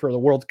construction for the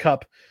World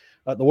Cup.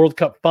 The World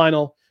Cup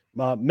final,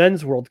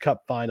 men's World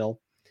Cup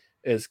final,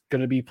 is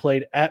going to be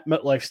played at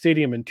MetLife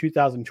Stadium in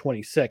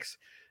 2026.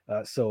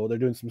 So they're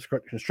doing some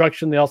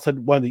construction. They also had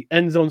one of the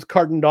end zones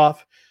cartoned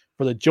off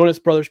for the Jonas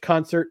Brothers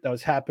concert that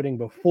was happening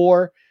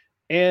before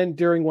and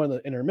during one of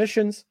the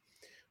intermissions.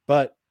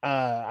 But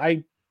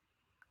I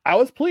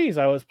was pleased.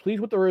 I was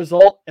pleased with the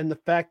result and the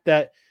fact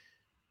that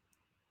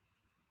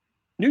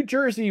New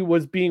Jersey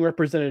was being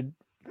represented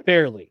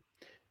fairly,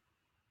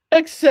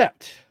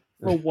 except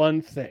for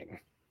one thing.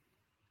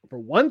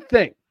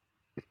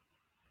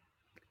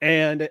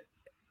 And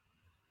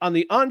on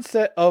the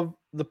onset of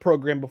the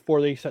program,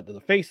 before they set the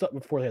face-up,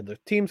 before they had the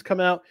teams come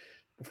out,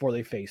 before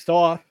they faced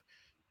off,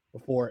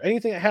 before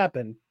anything that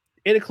happened,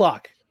 8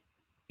 o'clock,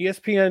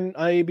 ESPN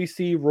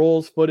ABC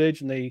rolls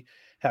footage, and they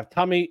have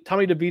Tommy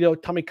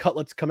DeVito, Tommy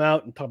Cutlets come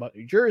out and talk about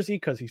New Jersey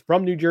because he's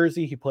from New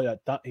Jersey. He played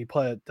at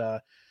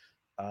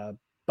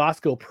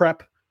Bosco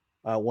Prep,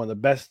 one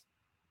of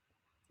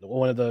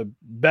the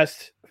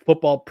best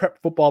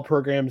prep football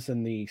programs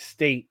in the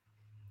state.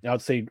 I would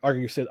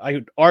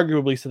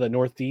arguably say the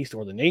Northeast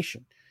or the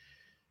nation.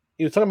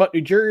 He was talking about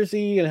New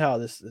Jersey and how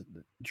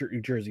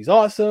New Jersey's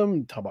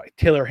awesome. Talk about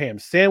Taylor ham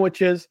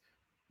sandwiches.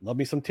 Love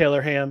me some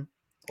Taylor ham,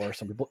 or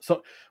some people.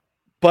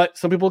 But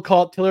some people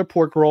call it Taylor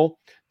pork roll.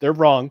 They're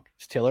wrong.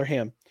 It's Taylor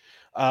ham.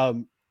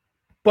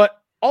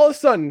 But all of a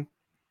sudden,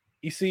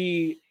 you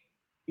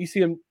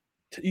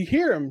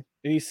hear him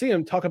and you see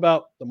him talk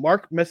about the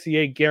Mark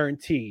Messier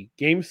guarantee,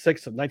 Game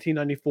 6 of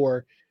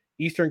 1994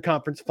 Eastern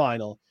Conference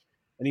Final.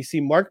 And you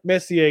see Mark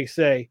Messier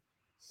say,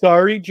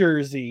 "Sorry,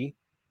 Jersey."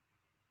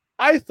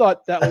 I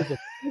thought that was a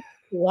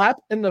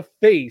slap in the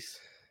face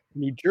to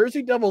New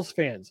Jersey Devils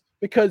fans,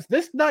 because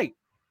this night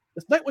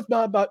was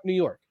not about New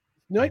York.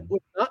 This night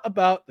was not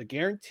about the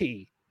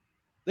guarantee.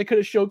 They could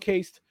have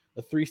showcased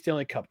the 3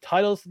 Stanley Cup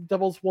titles the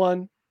Devils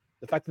won,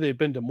 the fact that they've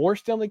been to more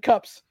Stanley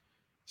Cups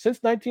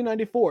since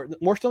 1994,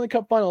 more Stanley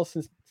Cup finals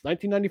since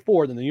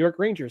 1994 than the New York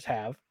Rangers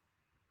have.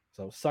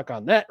 So suck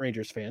on that,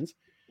 Rangers fans.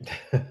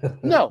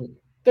 No,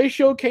 they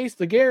showcased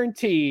the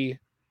guarantee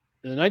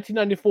in the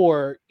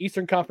 1994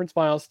 Eastern Conference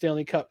Finals,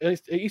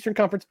 Eastern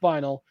Conference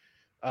Final,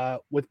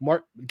 with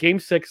Game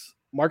 6,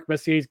 Mark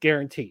Messier's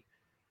guarantee.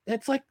 And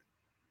it's like,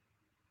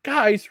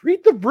 guys,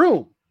 read the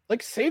room.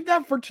 Like, save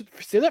that for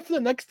the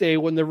next day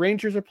when the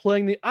Rangers are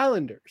playing the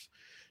Islanders.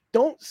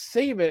 Don't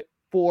save it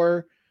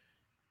for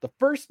the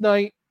first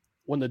night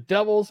when the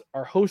Devils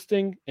are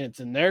hosting, and it's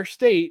in their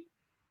state.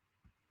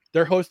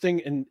 They're hosting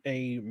in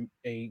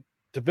a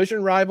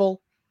division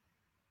rival,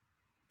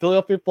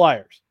 Philadelphia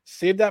Flyers.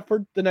 Save that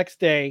for the next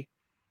day.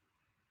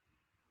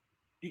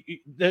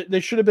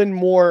 There should have been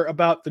more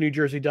about the New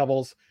Jersey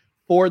Devils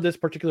for this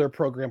particular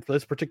program, for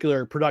this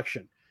particular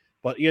production.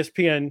 But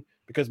ESPN,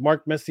 because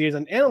Mark Messier is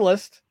an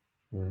analyst,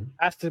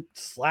 has to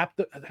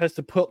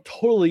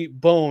totally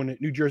bone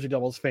New Jersey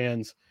Devils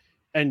fans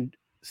and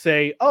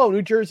say, "Oh,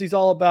 New Jersey's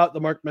all about the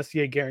Mark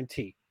Messier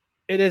guarantee."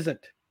 It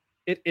isn't.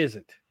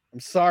 I'm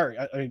sorry.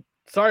 I mean,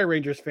 sorry,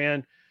 Rangers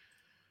fan,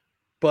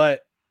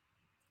 but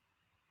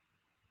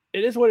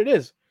it is what it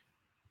is.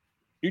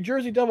 New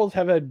Jersey Devils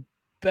have had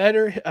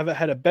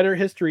a better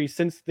history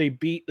since they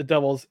beat the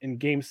Devils in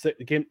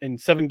in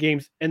 7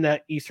 games in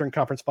that Eastern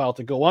Conference Final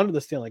to go on to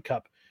the Stanley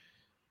Cup.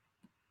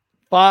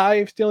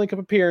 5 Stanley Cup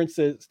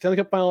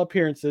final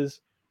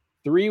appearances,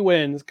 3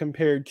 wins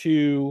compared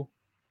to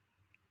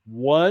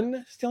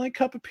 1 Stanley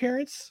Cup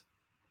appearance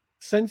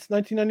since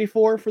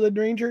 1994 for the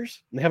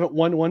Rangers. And they haven't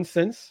won one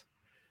since.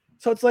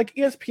 So it's like,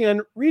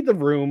 ESPN, read the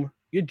room,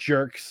 you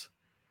jerks.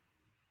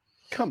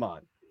 Come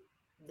on.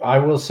 I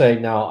will say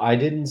now, I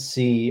didn't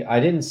see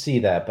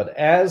that, but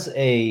as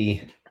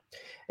a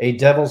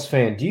Devils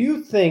fan, do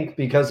you think,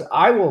 because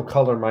I will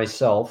color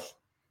myself,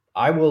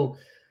 I will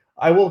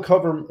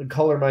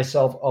color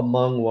myself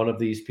among one of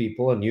these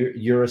people, and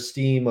your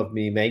esteem of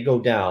me may go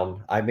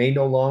down. I may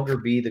no longer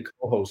be the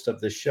co-host of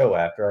this show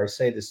after I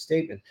say this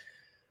statement.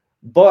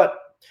 But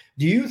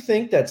do you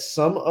think that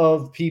some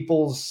of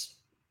people's,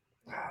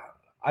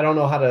 I don't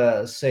know how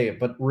to say it,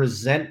 but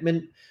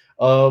resentment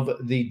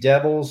of the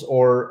Devils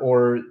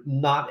or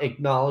not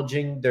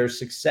acknowledging their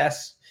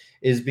success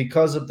is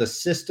because of the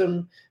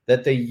system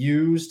that they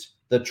used,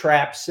 the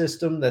trap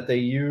system that they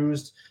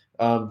used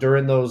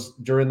during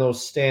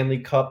those Stanley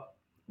Cup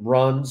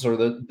runs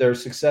or their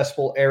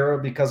successful era?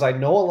 Because I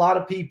know a lot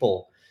of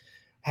people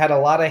had a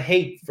lot of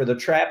hate for the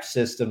trap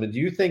system. And do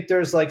you think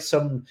there's like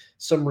some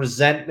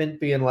resentment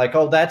being like,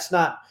 oh, that's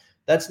not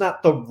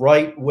the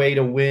right way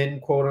to win,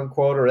 quote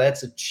unquote, or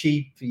that's a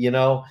cheap,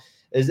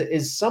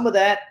 is some of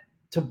that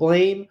to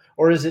blame,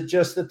 or is it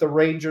just that the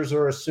Rangers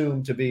are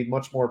assumed to be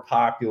much more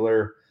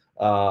popular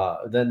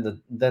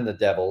than the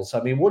Devils?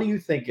 I mean, what do you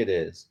think it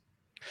is?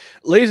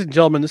 Ladies and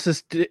gentlemen, this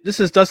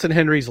is Dustin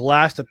Henry's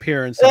last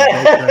appearance.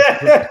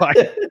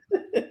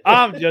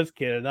 I'm just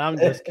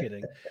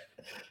kidding.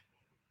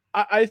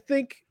 I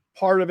think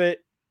part of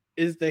it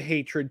is the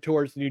hatred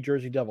towards the New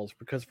Jersey Devils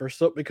because for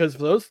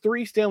those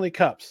 3 Stanley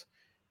Cups,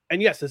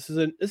 and yes, this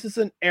is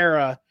an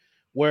era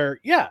where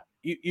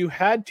you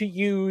had to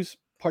use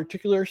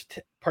particular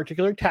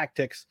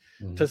tactics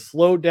to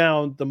slow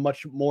down the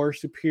much more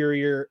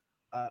superior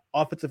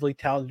offensively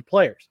talented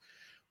players.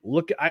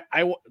 Look,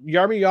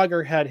 Jaromir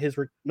Jagr had his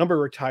number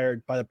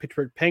retired by the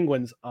Pittsburgh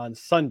Penguins on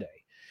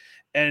Sunday,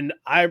 and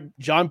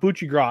John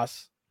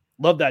Buccigross,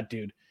 love that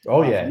dude.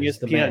 Oh yeah, from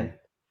ESPN,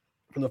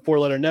 from the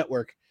 4-letter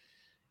network.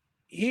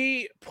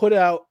 He put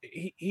out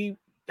he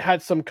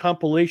had some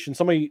compilation.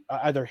 Somebody,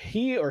 either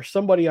he or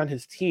somebody on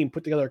his team,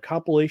 put together a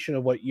compilation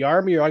of what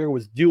Jaromir Jagr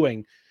was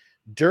doing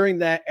during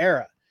that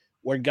era,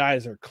 where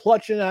guys are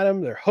clutching at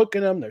him, they're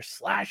hooking him, they're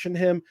slashing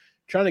him,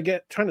 trying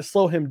to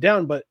slow him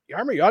down. But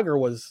Jaromir Jagr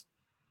was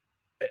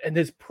in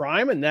his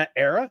prime in that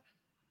era.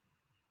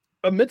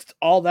 Amidst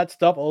all that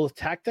stuff, all those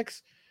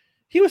tactics,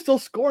 he was still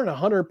scoring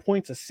 100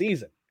 points a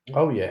season.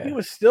 Oh yeah, he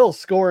was still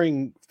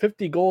scoring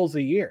 50 goals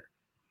a year.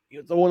 He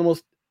was one of the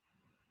most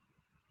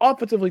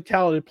offensively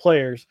talented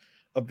players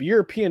of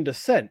European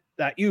descent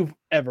that you've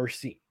ever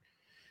seen.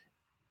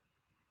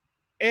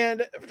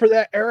 And for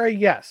that era,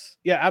 yes,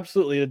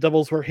 absolutely, the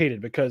Devils were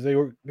hated because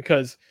you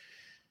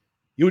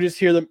would just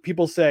hear them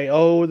people say,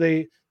 "Oh,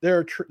 they're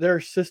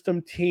a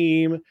system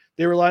team.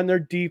 They rely on their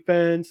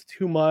defense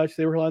too much.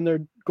 They rely on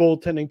their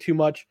goaltending too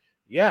much."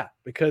 Yeah,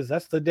 because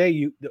those are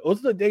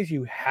the days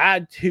you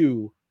had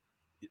to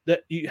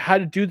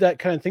do that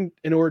kind of thing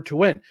in order to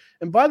win.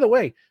 And by the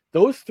way,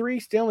 those 3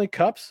 Stanley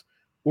Cups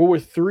were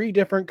with 3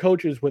 different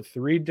coaches with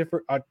three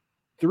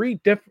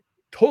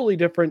totally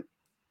different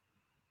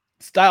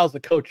styles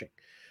of coaching.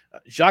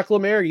 Jacques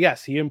Lemaire,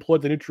 yes, he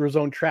employed the neutral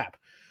zone trap.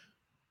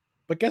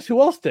 But guess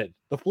who else did?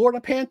 The Florida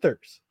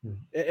Panthers.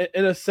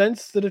 In a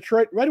sense, the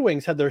Detroit Red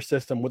Wings had their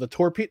system with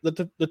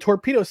the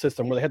torpedo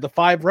system, where they had the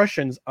 5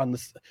 Russians on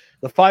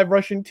the 5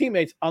 Russian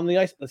teammates on the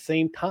ice at the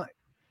same time.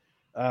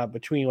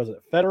 Between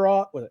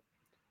Fedorov,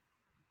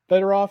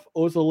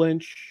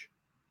 Ozolinsh,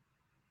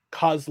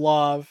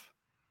 Kozlov,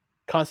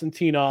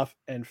 Konstantinov,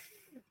 and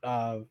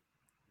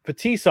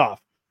Fetisov,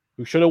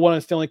 who should have won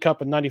a Stanley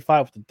Cup in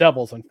 '95 with the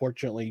Devils.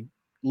 Unfortunately,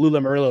 Lou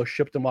Lamoriello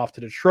shipped him off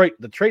to Detroit,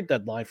 the trade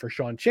deadline for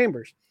Sean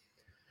Chambers.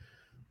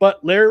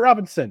 But Larry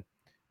Robinson,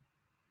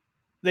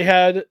 they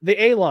had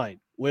the A line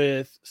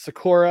with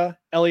Sikora,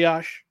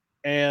 Elias,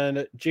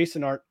 and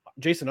Jason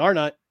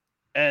Arnott,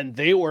 and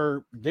they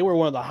were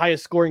one of the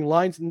highest scoring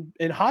lines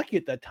in hockey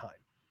at that time.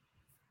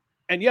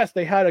 And yes,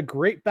 they had a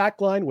great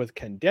back line with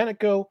Ken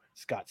Danico,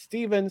 Scott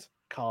Stevens,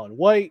 Colin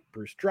White,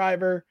 Bruce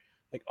Driver,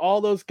 like all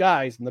those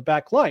guys in the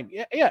back line.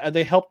 Yeah, and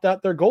they helped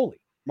out their goalie,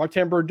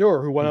 Martin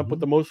Brodeur, who went up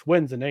with the most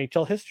wins in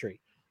NHL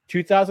history.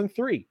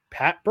 2003,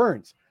 Pat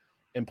Burns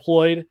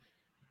employed,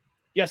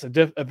 yes,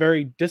 a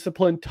very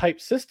disciplined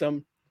type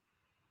system,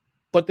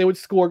 but they would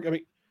score. I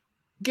mean,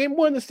 game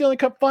 1 of the Stanley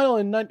Cup final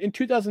in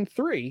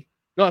 2003.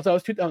 No, that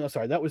was 2000.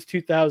 Sorry, that was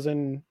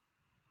 2000.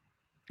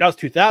 That was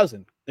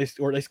 2000. They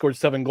scored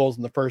 7 goals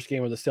in the first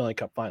game of the Stanley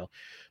Cup final.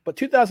 But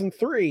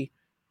 2003,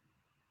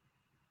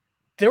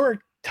 there were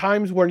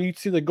times when you'd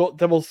see the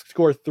Devils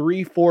score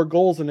 3-4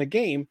 goals in a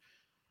game,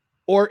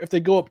 or if they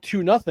go up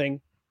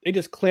 2-0, they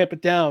just clamp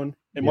it down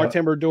and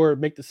Martin Brodeur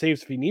would make the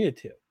saves if he needed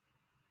to.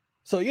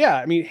 So yeah,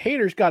 I mean,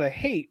 haters gotta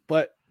hate,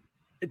 but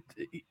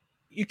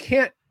you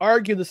can't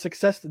argue the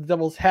success that the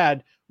Devils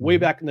had way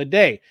back in the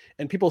day.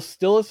 And people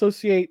still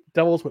associate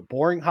Devils with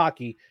boring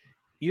hockey.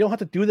 You don't have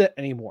to do that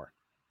anymore.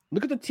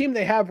 Look at the team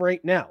they have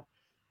right now.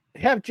 They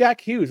have Jack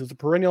Hughes as a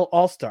perennial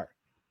all-star,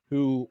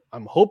 who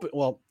I'm hoping,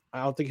 well,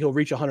 I don't think he'll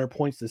reach 100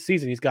 points this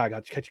season. He's got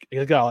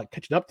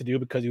catching up to do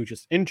because he was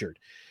just injured.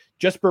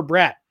 Jesper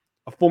Bratt,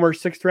 a former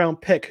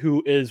 6th-round pick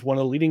who is one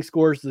of the leading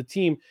scorers of the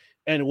team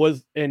and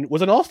was an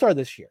all-star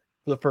this year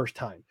for the first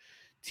time.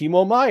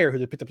 Timo Meier, who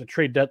they picked up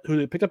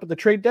at the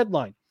trade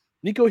deadline.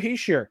 Nico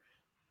Hischier,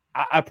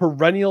 a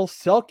perennial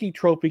Selke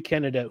Trophy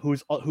candidate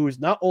who's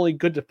not only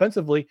good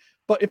defensively,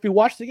 but if you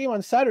watch the game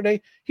on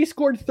Saturday, he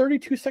scored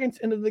 32 seconds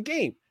into the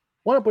game.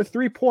 Went up with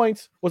 3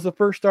 points, was the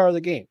first star of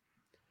the game.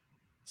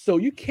 So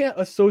you can't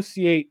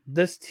associate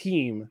this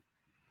team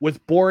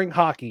with boring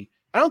hockey.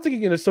 I don't think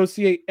you can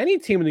associate any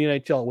team in the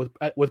NHL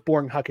with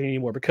boring hockey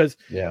anymore because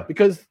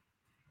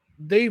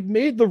they've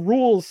made the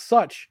rules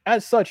such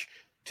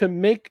to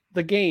make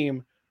the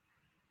game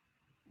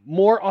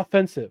more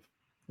offensive,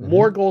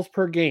 more goals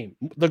per game.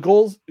 The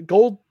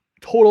goal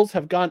totals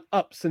have gone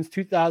up since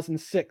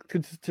 2006,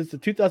 since the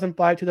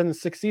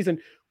 2005-2006 season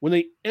when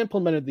they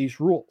implemented these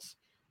rules.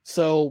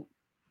 So,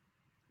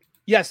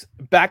 yes,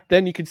 back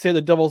then you could say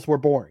the Devils were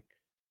boring.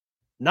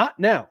 Not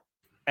now.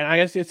 And I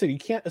guess I said you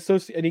can't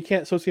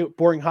associate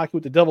boring hockey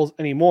with the Devils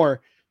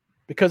anymore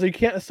because you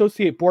can't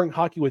associate boring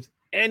hockey with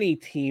any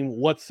team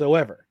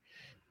whatsoever.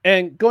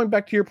 And going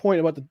back to your point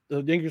about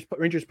the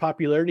Rangers'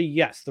 popularity,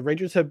 yes, the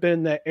Rangers have been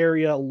in that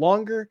area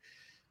longer.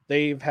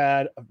 They've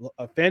had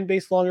a fan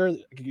base longer.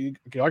 You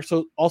could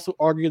also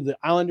argue the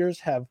Islanders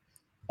have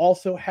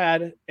also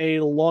had a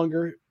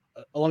longer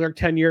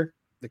tenure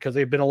because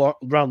they've been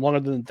around longer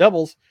than the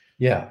Devils.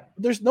 Yeah.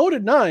 There's no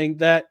denying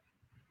that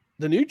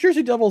the New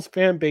Jersey Devils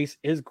fan base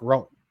is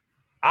growing.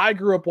 I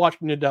grew up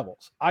watching the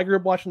Devils. I grew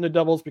up watching the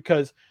Devils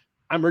because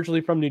I'm originally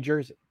from New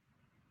Jersey.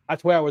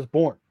 That's where I was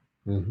born.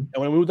 And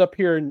when I moved up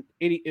here in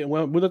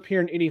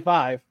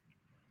 85,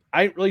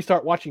 I didn't really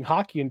start watching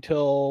hockey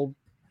until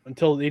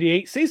the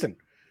 88 season.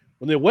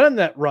 When they went on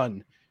that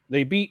run,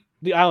 they beat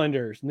the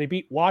Islanders and they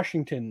beat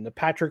Washington, the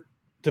Patrick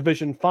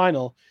Division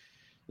final.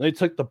 And they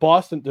took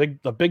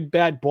the big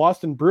bad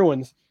Boston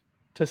Bruins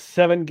to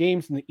 7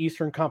 games in the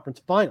Eastern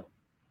Conference final.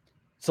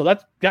 So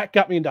that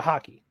got me into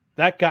hockey.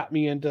 That got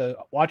me into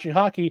watching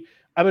hockey.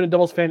 I've been a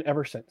Devils fan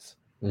ever since.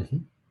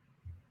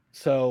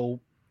 So,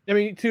 I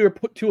mean, to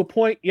a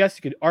point, yes,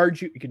 you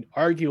can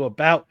argue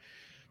about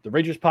the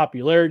Rangers'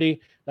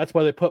 popularity. That's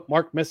why they put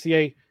Mark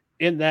Messier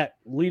in that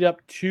lead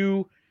up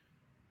to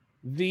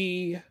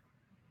the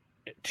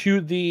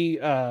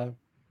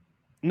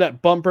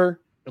net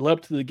bumper led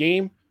up to the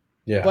game.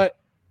 Yeah. But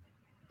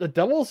the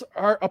Devils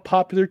are a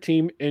popular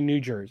team in New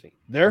Jersey.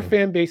 Their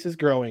fan base is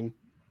growing.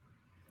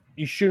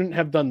 You shouldn't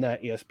have done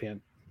that, ESPN.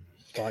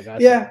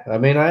 I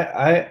mean,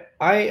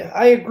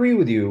 I agree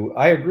with you.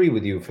 I agree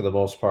with you for the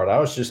most part. I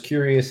was just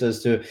curious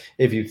as to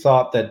if you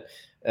thought that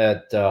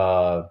at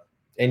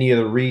any of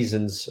the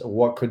reasons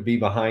what could be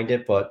behind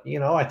it. But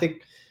I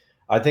think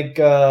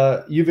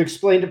you've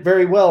explained it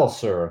very well,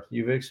 sir.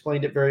 You've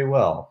explained it very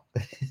well.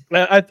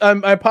 I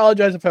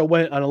apologize if I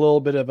went on a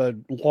little bit of a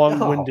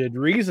long-winded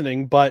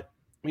reasoning, but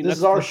I mean, this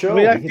is our show.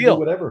 We can do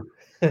whatever.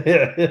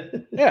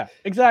 Yeah,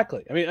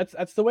 exactly. I mean,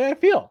 that's the way I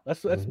feel.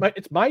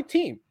 It's my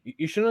team.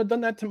 You shouldn't have done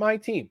that to my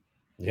team.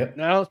 Yep.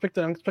 Now I expect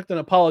an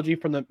apology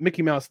from the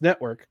Mickey Mouse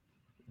Network.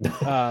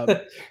 Yes,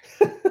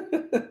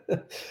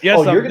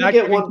 you're gonna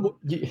get one.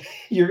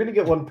 You're gonna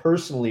get one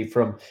personally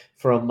from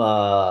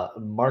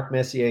Mark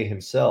Messier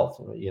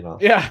himself.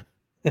 Yeah.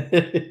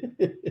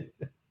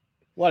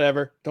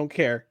 Whatever. Don't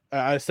care.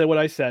 I said what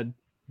I said.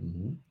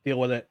 Deal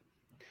with it.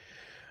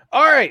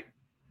 All right.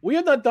 We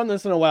have not done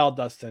this in a while,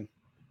 Dustin.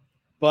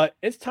 But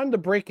it's time to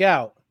break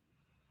out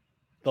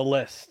the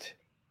list.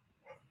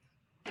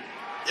 You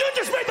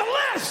just made the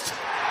list!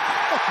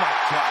 Oh my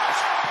gosh.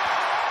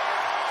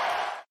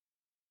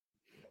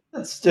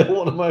 That's still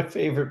one of my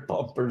favorite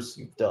bumpers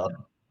you've done.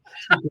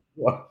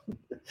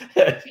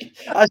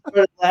 I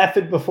started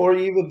laughing before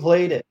you even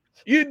played it.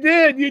 You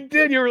did.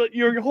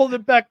 You were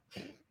holding it back.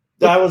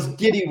 I was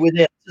giddy with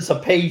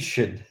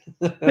anticipation.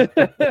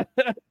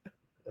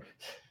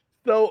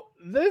 So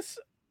this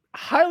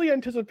highly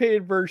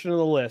anticipated version of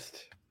the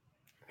list.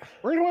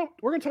 We're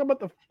gonna talk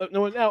about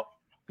now.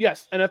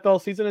 Yes,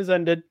 NFL season has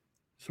ended.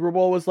 Super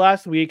Bowl was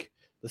last week.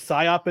 The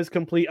PSYOP is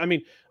complete. I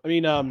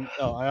don't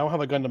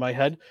have a gun to my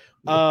head.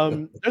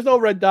 There's no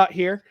red dot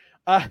here.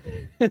 We're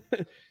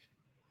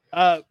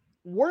gonna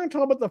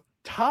talk about the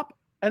top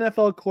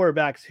NFL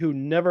quarterbacks who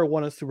never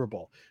won a Super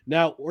Bowl.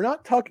 Now, we're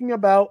not talking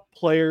about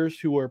players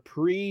who were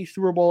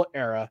pre-Super Bowl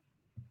era.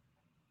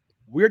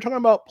 We're talking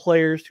about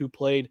players who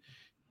played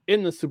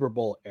in the Super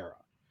Bowl era.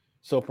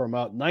 So from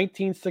about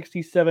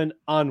 1967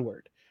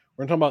 onward,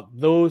 we're talking about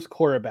those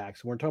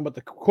quarterbacks. We're talking about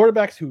the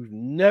quarterbacks who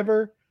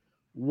never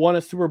won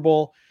a Super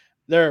Bowl.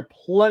 There are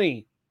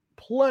plenty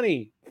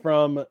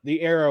from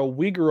the era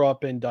we grew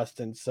up in,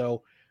 Dustin.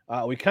 So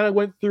we kind of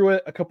went through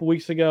it a couple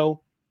weeks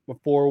ago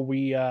before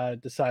we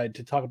decided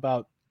to talk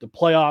about the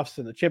playoffs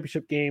and the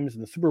championship games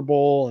and the Super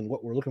Bowl and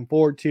what we're looking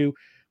forward to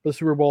for the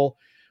Super Bowl.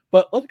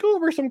 But let's go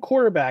over some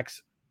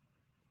quarterbacks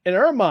in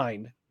our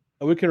mind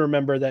that we can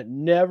remember that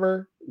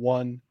never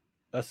won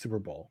a Super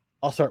Bowl.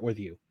 I'll start with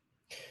you.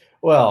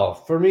 Well,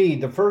 for me,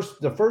 the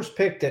first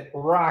pick that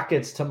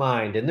rockets to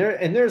mind, and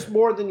there's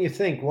more than you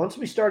think. Once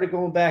we started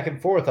going back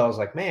and forth, I was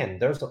like, man,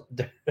 there's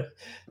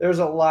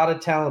a lot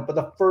of talent. But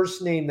the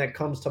first name that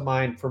comes to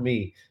mind for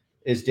me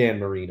is Dan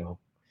Marino.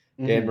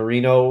 Mm-hmm. Dan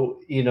Marino,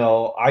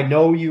 I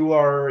know you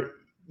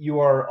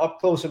are up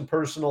close and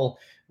personal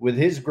with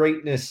his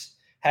greatness,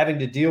 having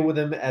to deal with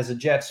him as a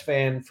Jets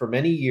fan for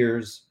many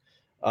years.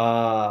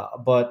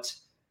 But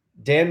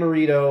Dan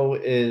Marino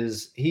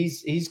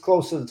he's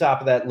close to the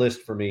top of that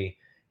list for me.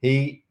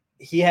 He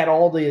had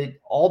all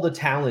the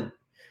talent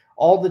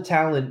all the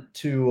talent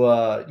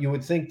to you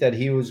would think that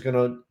he was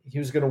gonna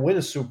win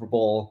a Super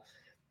Bowl,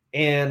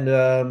 and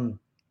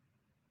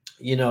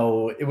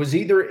it was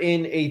either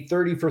in a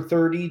 30 for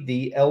 30,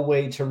 the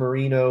Elway to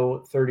Marino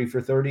 30 for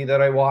 30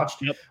 that I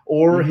watched,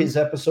 or his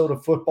episode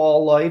of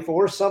Football Life,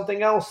 or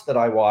something else that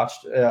I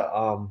watched,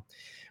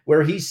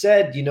 where he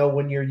said,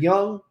 when you're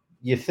young,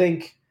 you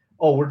think,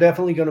 oh, we're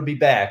definitely going to be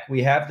back.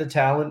 We have the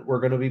talent. We're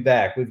going to be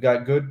back. We've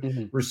got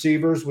good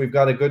receivers. We've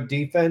got a good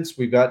defense.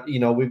 We've got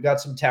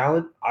some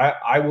talent.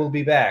 I will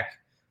be back.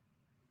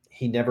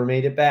 He never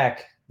made it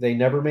back. They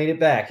never made it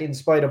back in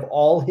spite of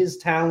all his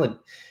talent.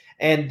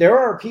 And there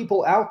are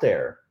people out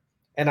there,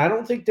 and I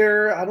don't think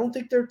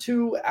they're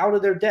too out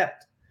of their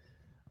depth.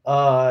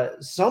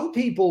 Some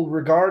people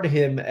regard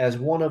him as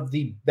one of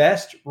the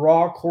best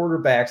raw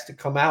quarterbacks to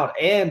come out,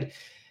 and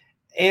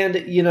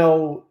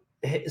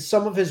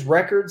some of his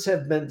records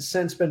have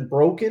since been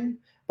broken.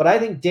 But I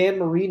think Dan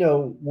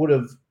Marino would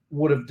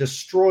have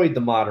destroyed the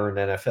modern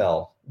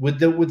NFL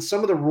with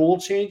some of the rule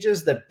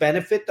changes that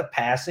benefit the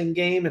passing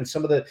game and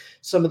some of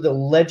the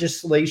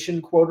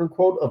legislation, quote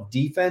unquote, of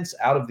defense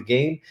out of the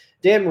game.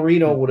 Dan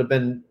Marino would have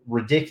been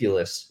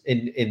ridiculous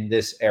in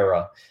this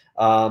era.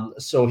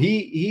 So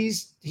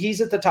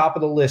he's at the top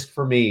of the list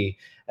for me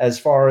as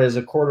far as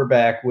a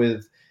quarterback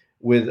with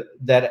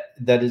that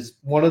is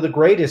one of the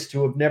greatest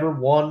to have never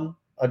won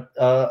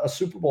a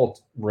Super Bowl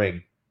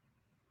ring.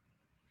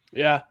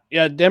 Yeah,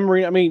 Dan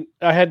Marino.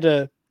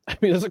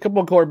 There's a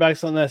couple of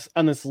quarterbacks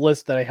on this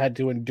list that I had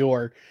to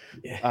endure,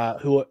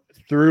 who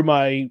through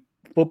my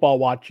football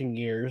watching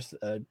years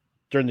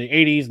during the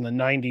 80s and the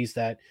 90s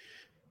that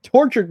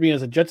tortured me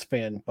as a Jets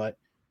fan. But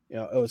it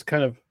was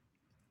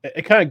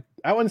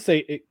I wouldn't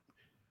say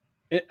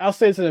it. I'll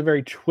say it's in a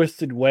very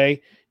twisted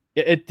way.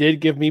 It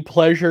did give me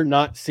pleasure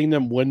not seeing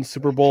them win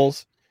Super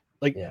Bowls.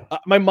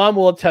 My mom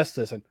will attest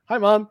this. And hi,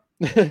 Mom,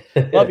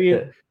 love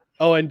you.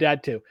 Oh, and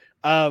Dad too.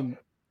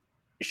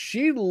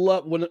 She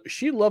loved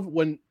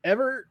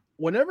whenever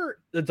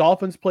the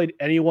Dolphins played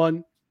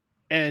anyone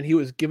and he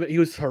was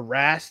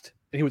harassed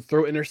and he would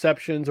throw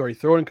interceptions or he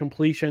throw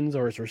incompletions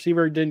or his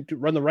receiver didn't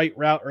run the right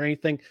route or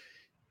anything,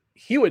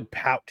 he would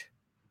pout.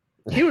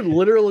 He would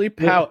literally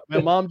pout.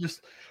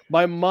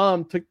 My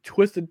mom took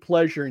twisted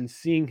pleasure in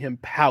seeing him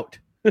pout.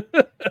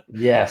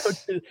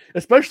 Yes.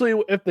 Especially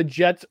if the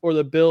Jets or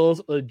the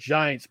Bills or the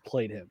Giants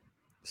played him.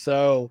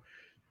 So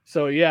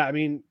yeah,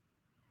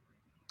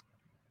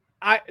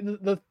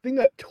 the thing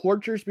that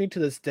tortures me to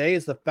this day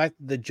is the fact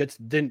that the Jets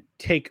didn't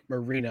take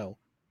Marino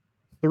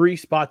 3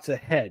 spots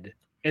ahead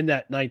in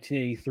that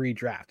 1983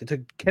 draft. They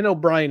took Ken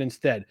O'Brien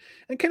instead,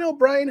 and Ken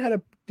O'Brien had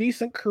a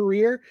decent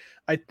career.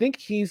 I think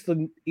he's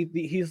the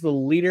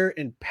leader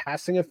in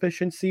passing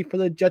efficiency for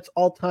the Jets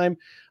all time.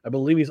 I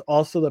believe he's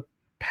also the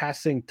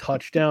passing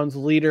touchdowns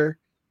leader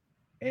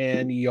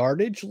and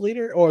yardage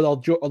leader. Although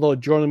Joe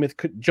Namath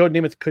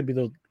could be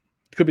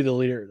the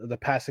leader, the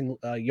passing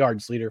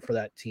yards leader for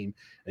that team.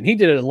 And he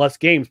did it in less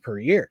games per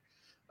year.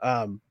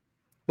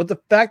 But the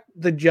fact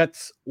the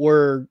Jets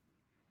were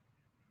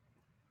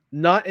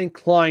not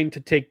inclined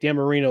to take Dan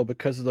Marino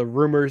because of the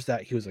rumors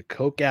that he was a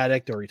coke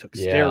addict or he took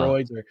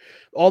steroids or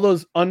all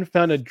those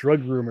unfounded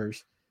drug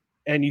rumors.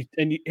 And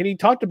he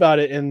talked about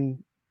it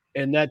in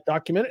that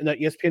document, in that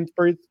ESPN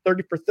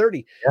 30 for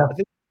 30. Yeah. I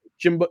think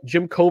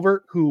Jim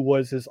Covert, who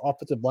was his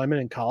offensive lineman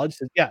in college,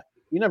 said, yeah,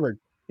 he never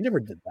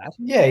did that.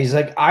 Yeah, he's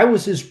like, I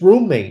was his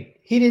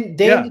roommate. Dan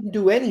didn't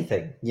do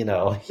anything,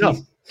 No,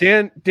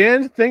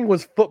 Dan's thing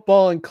was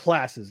football and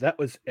classes. That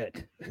was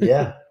it.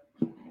 Yeah.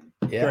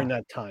 During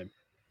that time.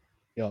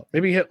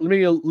 Maybe a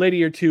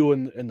lady or two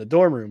in the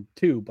dorm room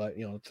too, but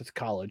it's just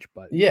college.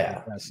 But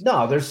yeah,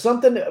 no, there's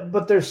something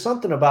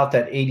about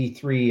that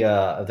 83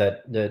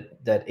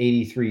 that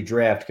 83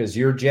 draft, because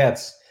your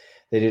Jets,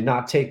 they did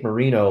not take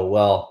Marino.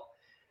 Well,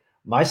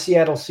 my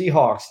Seattle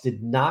Seahawks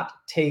did not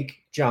take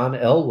John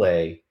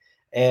Elway,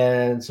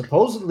 and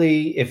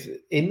supposedly, if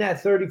in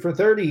that 30 for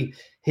 30,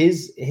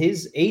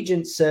 his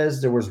agent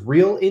says there was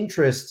real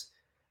interest.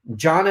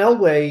 John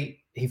Elway,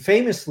 he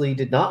famously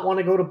did not want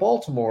to go to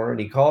Baltimore, and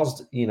he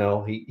caused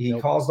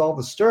caused all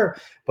the stir.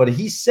 But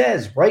he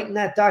says right in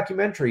that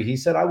documentary, he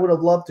said, I would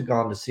have loved to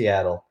gone to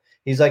Seattle.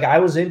 He's like, I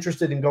was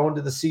interested in going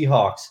to the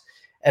Seahawks,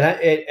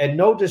 and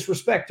no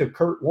disrespect to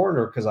Kurt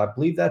Warner, because I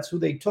believe that's who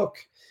they took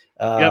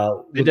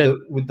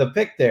with the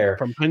pick there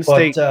from Penn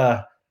State.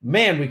 But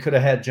man, we could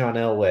have had John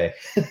Elway.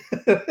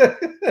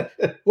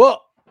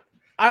 Well,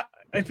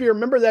 if you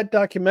remember that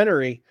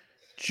documentary,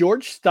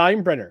 George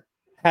Steinbrenner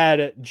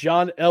had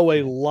John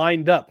Elway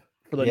lined up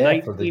for the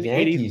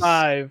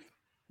 1985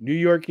 New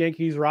York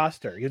Yankees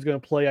roster. He was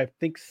going to play, I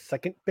think,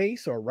 second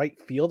base or right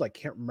field. I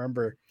can't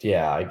remember.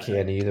 Yeah, I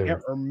can't either. I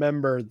can't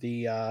remember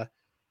the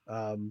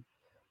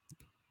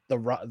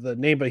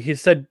name, but he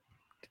said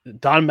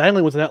Don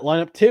Mattingly was in that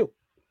lineup too.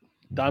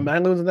 Don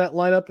Mattingly was in that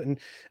lineup, and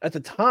at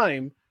the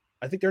time,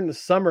 I think during the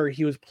summer,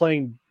 he was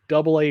playing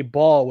Double-A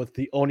ball with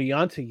the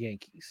Oneonta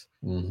Yankees.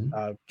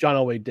 Mm-hmm. John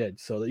Elway did,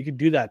 so that you could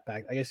do that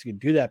back. I guess you could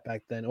do that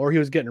back then, or he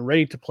was getting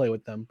ready to play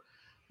with them.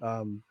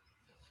 And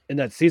in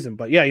that season.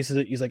 But yeah,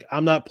 he's like,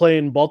 I'm not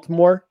playing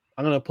Baltimore.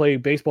 I'm going to play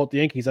baseball at the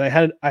Yankees. And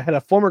I had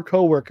a former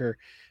coworker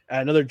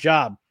at another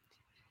job.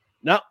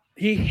 Now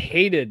he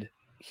hated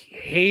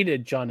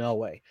John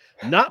Elway,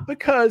 not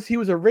because he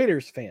was a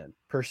Raiders fan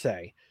per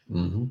se,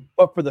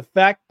 but for the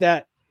fact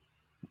that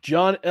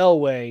John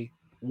Elway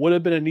would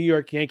have been a New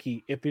York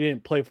Yankee if he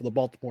didn't play for the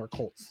Baltimore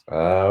Colts.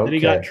 Okay. Then he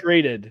got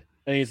traded,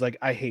 and he's like,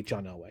 I hate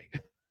John Elway.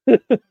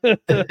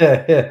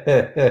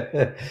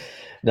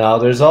 Now,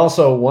 there's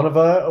also one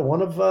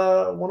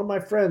of my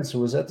friends who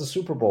was at the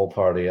Super Bowl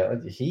party.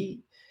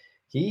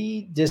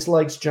 He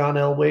dislikes John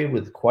Elway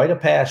with quite a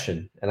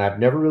passion, and I've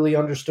never really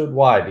understood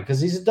why, because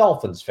he's a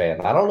Dolphins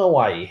fan. I don't know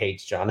why he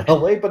hates John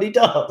Elway, but he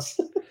does.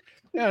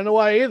 Yeah, I don't know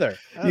why either.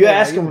 You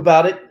ask him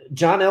about it.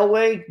 John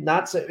Elway,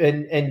 not so,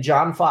 and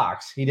John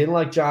Fox. He didn't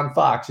like John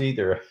Fox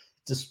either.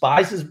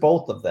 Despises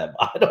both of them.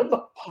 I don't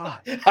know why.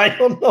 I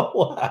don't know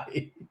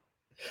why.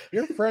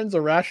 Your friend's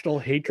a rational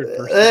hatred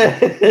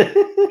person.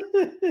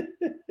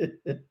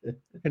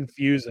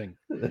 Confusing.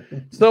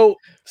 So,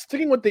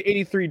 sticking with the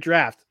 83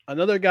 draft,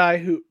 another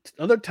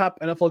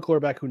top NFL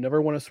quarterback who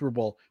never won a Super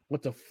Bowl,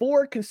 went to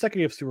 4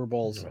 consecutive Super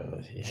Bowls,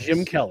 yes.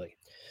 Jim Kelly.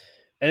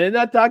 And in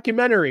that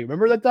documentary,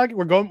 remember that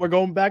we're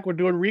going back, we're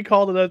doing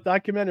recall to that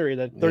documentary,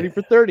 that 30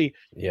 for 30.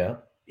 Yeah.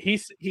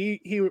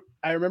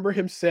 I remember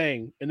him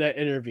saying in that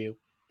interview,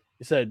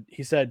 he said,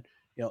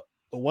 you know,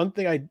 the one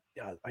thing I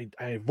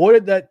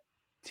avoided that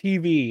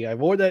TV. I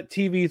avoided that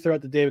TV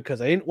throughout the day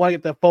because I didn't want to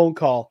get that phone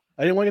call.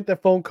 I didn't want to get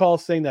that phone call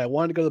saying that I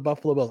wanted to go to the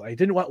Buffalo Bills. I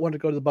didn't want to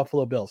go to the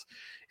Buffalo Bills.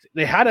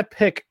 They had a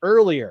pick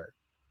earlier.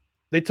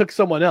 They took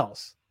someone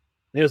else.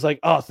 And he was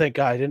like, oh, thank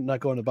God I did not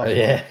go into Buffalo.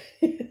 Yeah.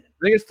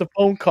 I think it's the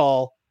phone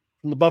call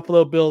from the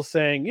Buffalo Bills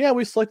saying, yeah,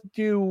 we selected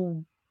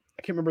you.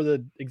 I can't remember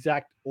the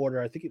exact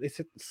order. I think they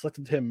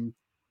selected him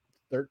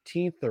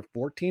 13th or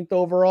 14th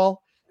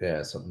overall.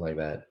 Yeah, something like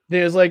that.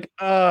 He was like,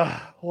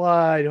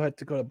 why do I have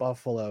to go to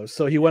Buffalo?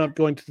 So he went up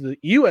going to the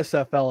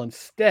USFL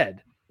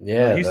instead.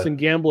 Yeah. Houston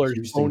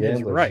Gamblers owned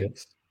his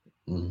rights.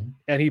 Yeah. Mm-hmm.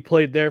 And he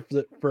played there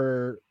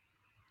for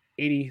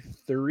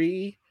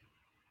 83.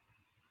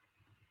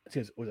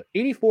 Was it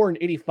 84 and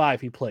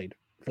 85 he played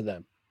for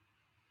them.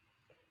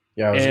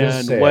 Yeah, I was going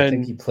to say, I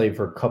think he played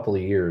for a couple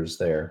of years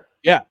there.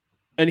 Yeah.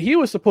 And he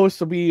was supposed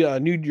to be a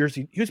New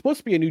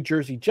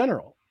Jersey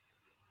General.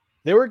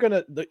 They were going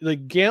to, the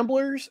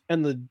Gamblers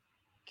and the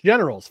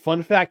Generals,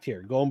 fun fact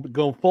here,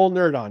 going full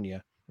nerd on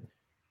you.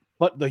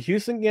 But the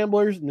Houston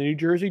Gamblers and the New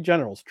Jersey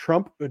Generals,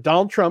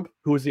 Donald Trump,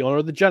 who was the owner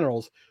of the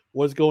Generals,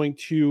 was going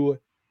to,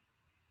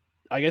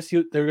 I guess they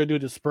were going to do a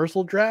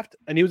dispersal draft,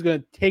 and he was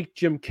going to take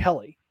Jim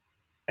Kelly,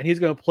 and he's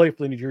going to play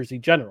for the New Jersey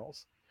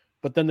Generals.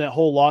 But then that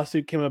whole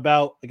lawsuit came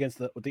about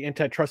with the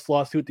antitrust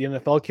lawsuit, the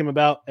NFL came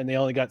about, and they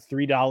only got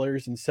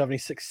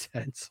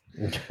 $3.76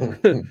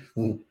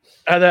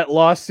 out of that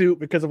lawsuit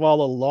because of all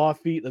the law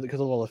fees, because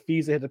of all the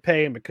fees they had to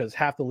pay, and because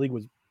half the league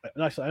was,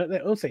 actually, I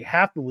don't say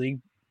half the league,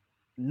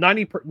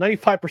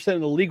 95%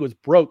 of the league was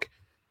broke,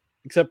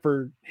 except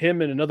for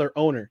him and another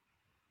owner,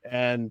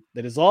 and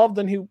they dissolved.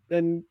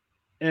 And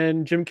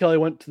Jim Kelly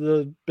went to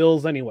the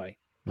Bills anyway.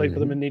 Played for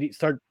them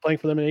started playing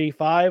for them in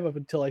 85 up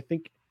until I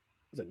think.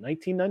 Was it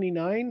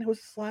 1999? Was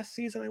his last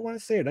season? I want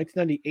to say, or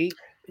 1998.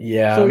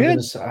 Yeah, so he had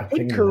a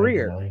good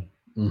career.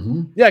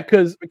 Mm-hmm. Yeah,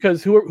 because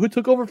who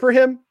took over for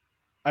him?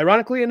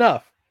 Ironically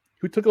enough,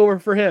 who took over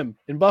for him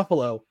in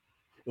Buffalo?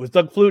 It was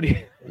Doug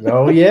Flutie.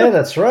 Oh yeah,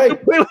 that's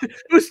right.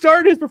 Who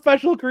started his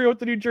professional career with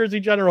the New Jersey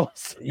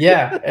Generals?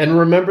 Yeah, and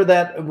remember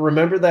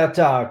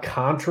that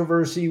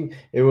controversy?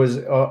 It was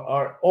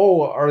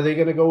are they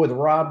going to go with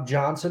Rob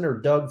Johnson or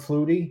Doug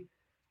Flutie?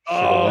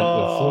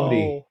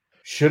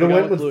 Should have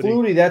went with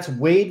Flutie. That's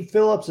Wade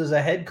Phillips as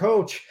a head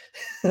coach.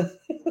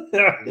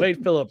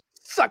 Wade Phillips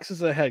sucks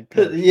as a head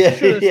coach. Yeah.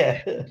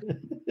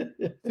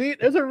 See,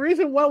 there's a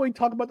reason why we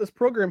talk about this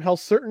program, how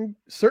certain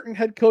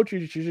head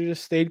coaches usually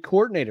just stayed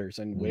coordinators,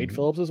 and Wade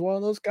Phillips is one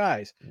of those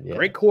guys. Yeah.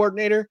 Great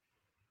coordinator,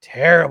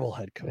 terrible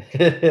head coach.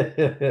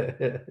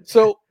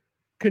 So,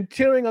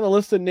 continuing on the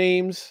list of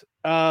names,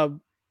 Doug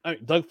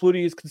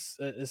Flutie is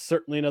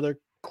certainly another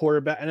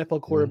quarterback, NFL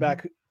quarterback.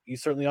 Mm-hmm.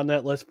 He's certainly on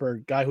that list for a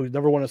guy who's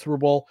never won a Super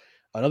Bowl.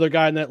 Another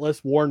guy on that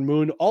list, Warren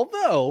Moon.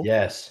 Although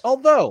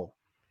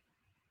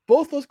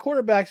both those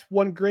quarterbacks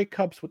won Grey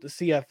Cups with the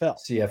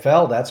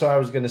CFL. That's what I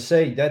was going to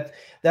say.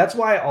 That's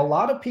why a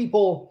lot of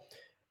people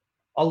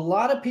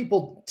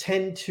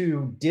tend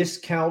to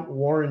discount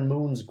Warren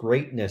Moon's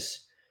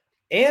greatness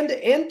and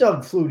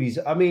Doug Flutie's.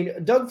 I mean,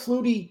 Doug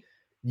Flutie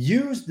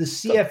used the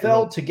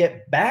CFL to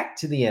get back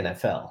to the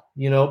NFL,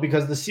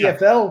 because the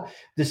CFL,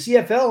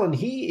 and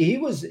he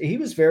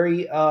was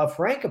very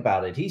frank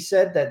about it. He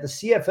said that the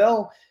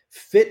CFL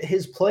fit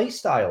his play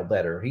style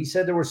better. He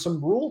said there were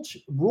some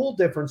rule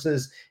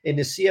differences in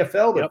the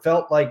CFL that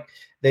felt like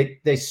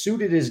they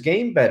suited his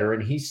game better.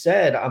 And he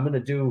said,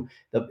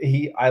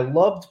 I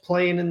loved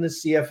playing in the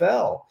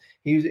CFL.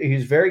 he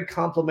was very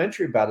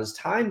complimentary about his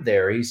time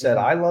there. He said,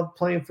 I love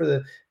playing for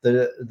the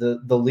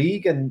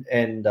league, and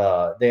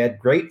they had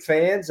great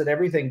fans and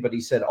everything. But he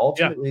said,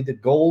 ultimately the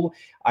goal,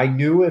 I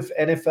knew if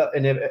an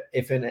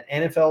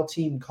NFL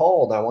team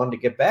called, I wanted to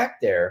get back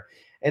there.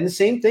 And the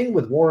same thing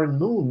with Warren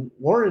Moon.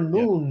 Warren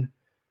Moon,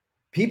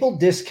 people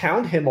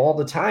discount him all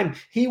the time.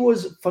 He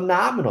was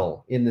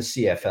phenomenal in the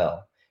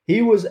CFL.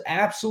 He was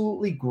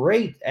absolutely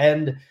great.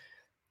 And,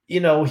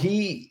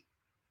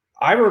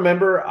 I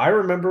remember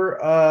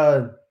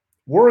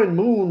Warren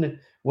Moon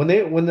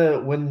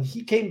when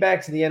he came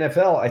back to the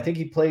NFL. I think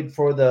he played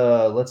for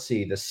the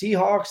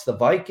Seahawks, the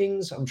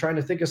Vikings. I'm trying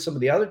to think of some of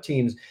the other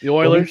teams. The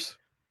Oilers.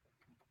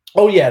 The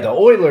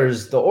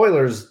Oilers. The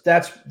Oilers.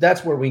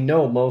 That's where we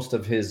know most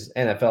of his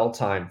NFL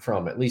time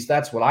from. At least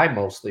that's what I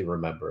mostly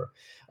remember.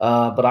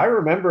 But I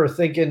remember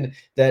thinking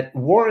that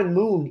Warren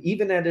Moon,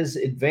 even at his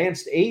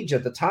advanced age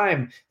at the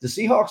time, the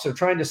Seahawks are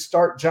trying to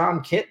start John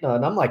Kitna.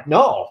 And I'm like,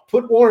 no,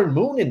 put Warren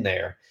Moon in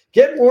there.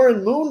 Get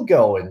Warren Moon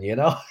going,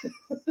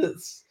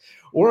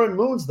 Warren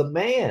Moon's the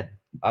man.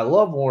 I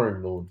love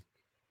Warren Moon.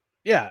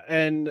 Yeah,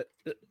 and,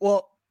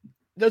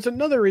 there's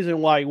another reason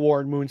why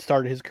Warren Moon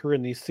started his career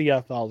in these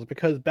CFLs,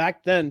 because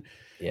back then,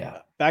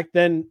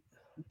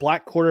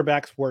 black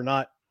quarterbacks were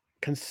not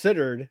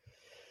considered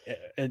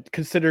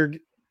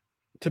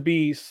to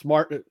be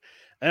smart.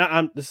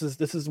 And this is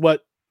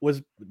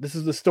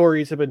the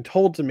stories have been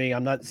told to me.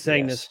 I'm not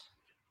saying this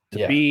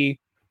to be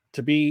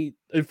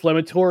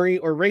inflammatory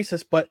or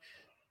racist, but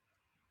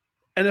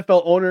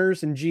NFL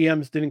owners and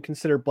GMs didn't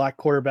consider black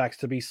quarterbacks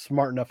to be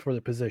smart enough for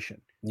the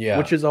position. Yeah.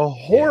 Which is a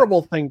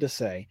horrible thing to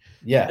say.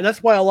 Yeah. And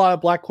that's why a lot of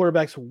black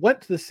quarterbacks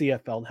went to the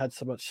CFL and had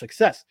so much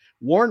success.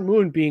 Warren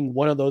Moon being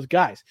one of those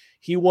guys.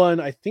 He won,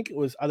 I think it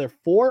was either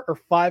 4 or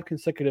 5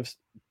 consecutive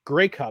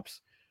Grey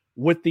Cups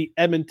with the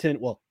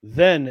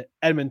then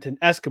Edmonton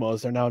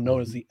Eskimos. They're now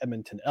known as the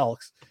Edmonton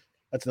Elks.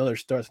 That's another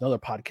story. That's another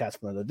podcast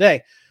for another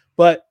day.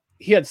 But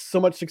he had so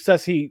much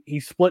success. He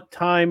split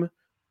time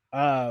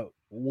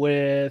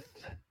with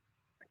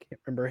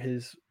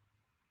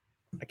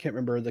I can't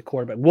remember the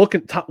quarterback.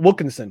 Tom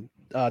Wilkinson,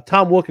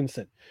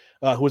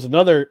 who was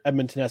another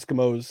Edmonton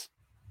Eskimos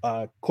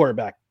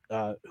quarterback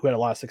who had a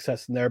lot of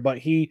success in there. But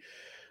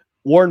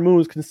Warren Moon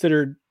was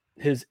considered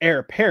his heir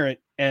apparent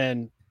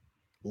and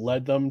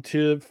led them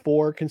to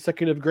 4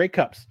 consecutive Grey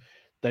Cups.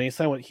 Then he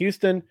signed with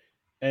Houston,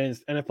 and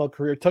his NFL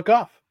career took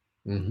off.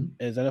 And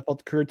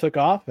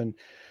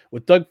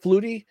with Doug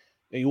Flutie,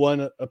 he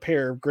won a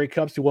pair of Grey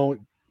Cups. He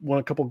won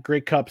a couple of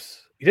Grey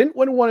Cups. He didn't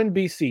win one in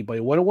BC, but he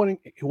won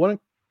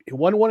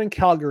one in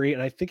Calgary,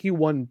 and I think he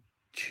won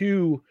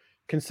 2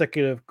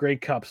 consecutive Grey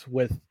Cups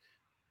with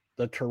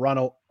the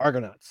Toronto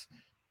Argonauts.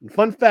 And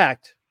fun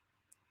fact,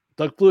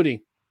 Doug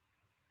Flutie,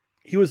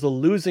 he was the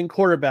losing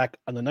quarterback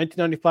on the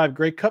 1995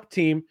 Grey Cup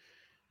team,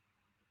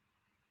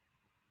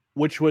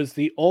 which was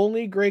the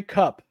only Grey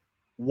Cup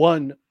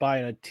won by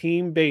a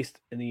team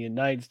based in the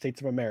United States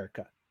of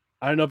America.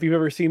 I don't know if you've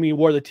ever seen me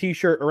wore the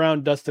T-shirt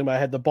around, Dustin, but I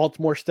had the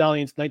Baltimore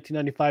Stallions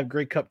 1995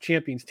 Grey Cup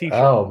champions T-shirt.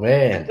 Oh,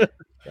 man.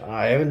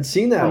 I haven't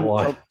seen that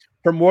one.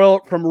 From Royal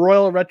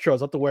Retros. I'll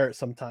have to wear it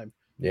sometime.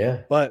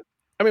 Yeah. But,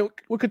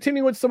 we'll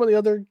continue with some of the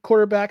other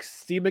quarterbacks.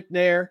 Steve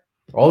McNair.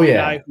 Oh,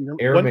 yeah.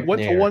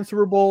 Went to 1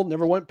 Super Bowl,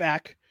 never went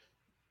back.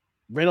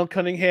 Randall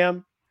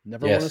Cunningham,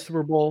 never won a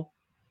Super Bowl.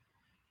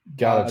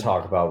 Got to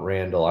talk about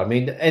Randall.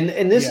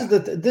 And this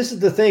is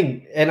the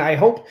thing. And I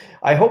hope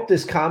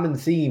this common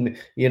theme,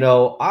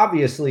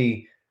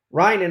 obviously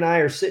Ryan and I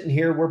are sitting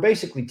here. We're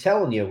basically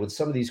telling you with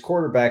some of these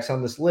quarterbacks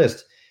on this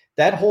list,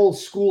 that whole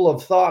school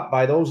of thought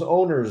by those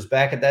owners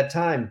back at that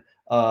time,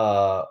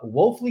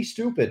 woefully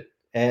stupid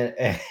and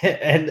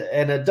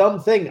a dumb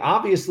thing.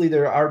 Obviously,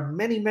 there are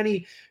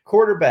many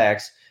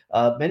quarterbacks,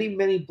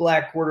 many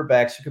black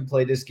quarterbacks who can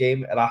play this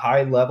game at a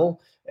high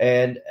level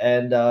and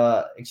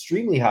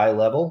extremely high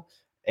level.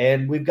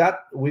 And we've got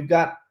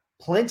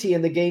plenty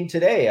in the game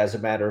today, as a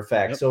matter of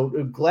fact. Yep. So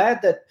I'm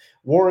glad that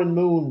Warren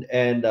Moon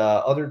and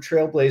other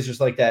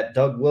trailblazers like that,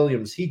 Doug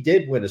Williams, he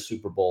did win a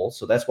Super Bowl.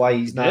 So that's why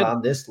he's not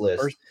on this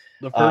list.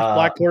 The first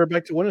black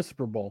quarterback to win a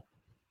Super Bowl.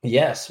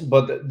 Yes,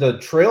 but the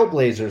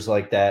trailblazers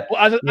like that.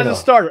 Well, as a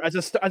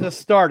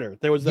starter,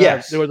 there was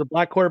a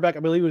black quarterback. I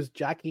believe it was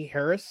Jackie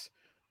Harris,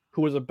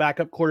 who was a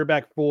backup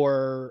quarterback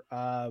for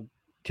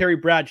Terry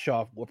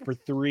Bradshaw for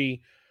 3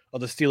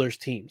 of the Steelers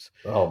teams.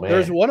 Oh man,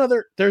 there's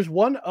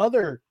one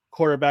other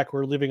quarterback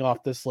we're leaving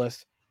off this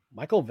list,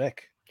 Michael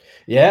Vick.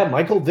 Yeah,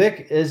 Michael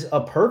Vick is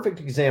a perfect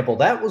example.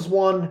 That was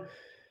one,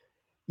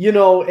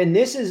 and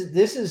this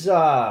is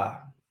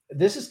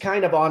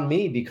kind of on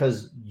me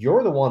because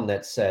you're the one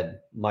that said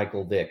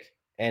Michael Vick.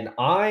 And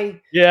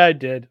I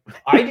did.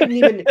 I didn't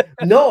even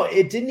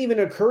it didn't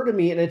even occur to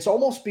me. And it's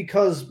almost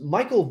because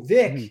Michael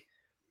Vick,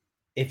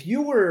 if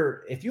you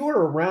were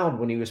around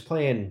when he was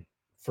playing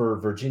for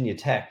Virginia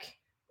Tech,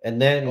 and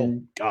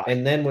then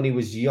when he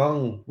was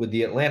young with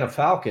the Atlanta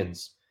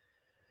Falcons,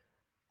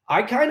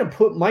 I kind of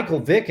put Michael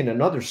Vick in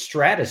another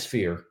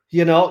stratosphere.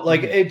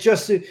 It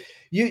just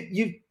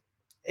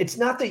it's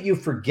not that you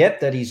forget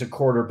that he's a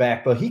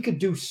quarterback, but he could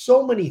do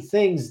so many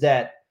things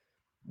that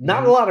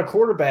not a lot of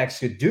quarterbacks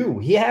could do.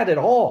 He had it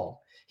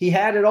all. He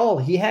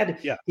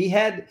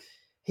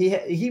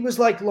was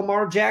like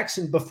Lamar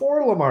Jackson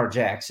before Lamar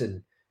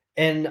Jackson.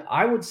 And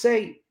I would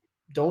say,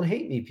 don't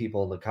hate me,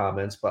 people in the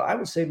comments, but I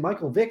would say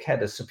Michael Vick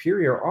had a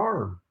superior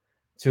arm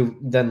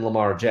than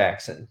Lamar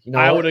Jackson.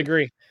 I would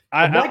agree.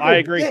 I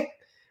agree.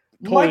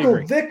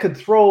 Michael Vick could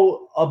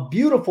throw a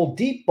beautiful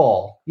deep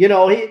ball.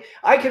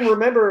 I can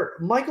remember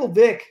Michael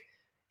Vick.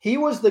 He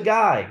was the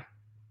guy.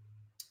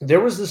 There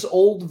was this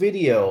old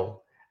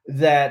video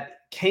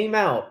that came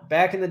out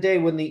back in the day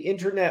when the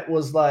internet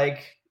was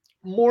like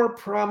more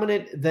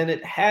prominent than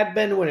it had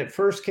been when it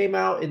first came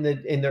out in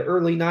the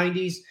early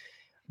 90s,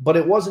 but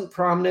it wasn't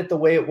prominent the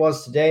way it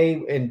was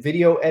today in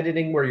video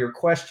editing where you're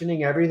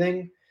questioning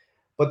everything.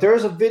 But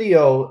there's a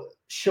video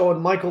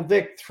showing Michael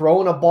Vick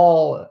throwing a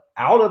ball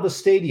out of the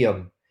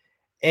stadium,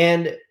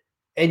 and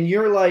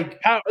you're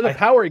like the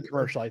Powerade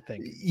commercial, I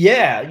think.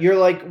 Yeah, you're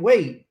like,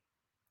 wait,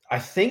 I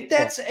think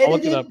that's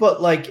edited,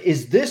 but like,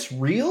 is this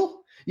real?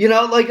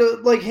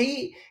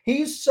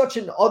 He's such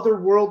an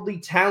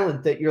otherworldly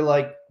talent that you're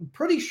like, I'm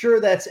pretty sure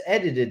that's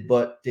edited,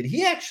 but did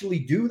he actually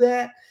do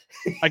that?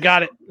 I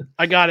got it.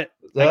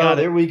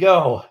 There we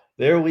go.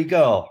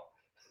 All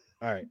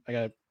right, I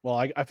got it. Well,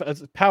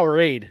 it's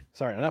Powerade.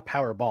 Sorry, not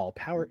Powerball.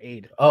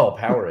 Powerade. Oh,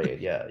 Powerade.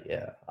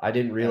 Yeah. I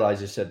didn't realize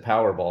you said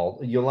Powerball.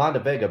 Yolanda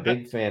Vega,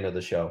 big fan of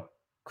the show.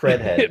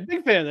 Credhead.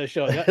 Big fan of the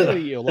show. Look at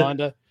you,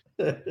 Yolanda.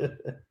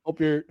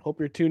 Hope you're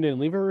tuned in.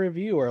 Leave a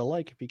review or a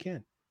like if you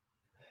can.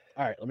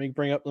 All right, let me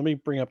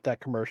bring up that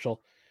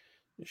commercial.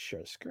 Just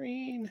share the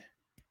screen.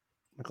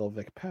 Michael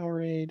Vick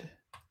Powerade.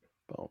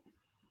 Boom.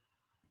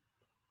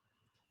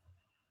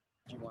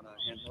 Do you want a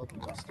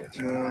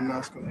handheld? No, I'm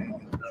not going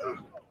to.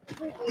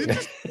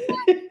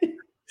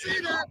 See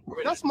that?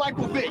 That's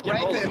Michael Vick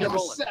right there, number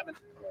 7.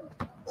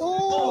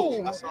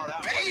 Oh,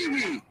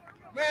 baby!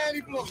 Man,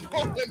 he blew a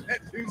hole in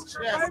that dude's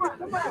chest.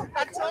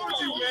 I told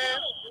you, man.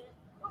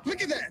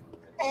 Look at that.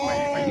 Oh,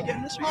 are you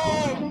getting this?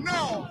 Oh,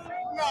 no,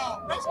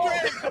 that's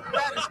crazy.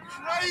 That is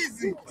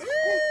crazy.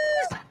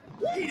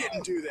 He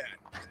didn't do that.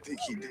 I think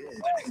he did.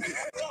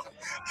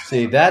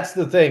 See, that's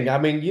the thing. I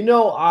mean,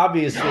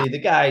 obviously the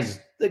guy's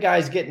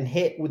getting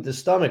hit with the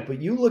stomach, but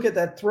you look at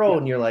that throw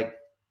and you're like,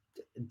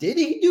 did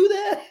he do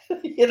that?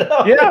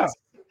 Yeah.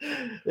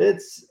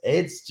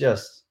 It's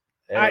just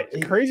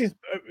crazy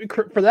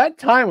for that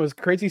time. It was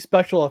crazy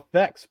special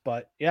effects,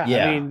 but yeah.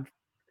 I mean,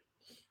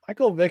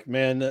 Michael Vick,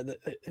 man,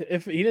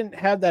 if he didn't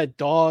have that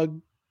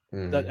dog,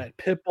 that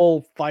pit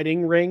bull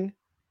fighting ring,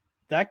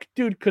 that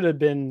dude could have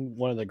been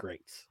one of the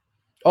greats.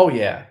 Oh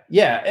yeah,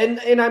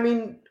 and I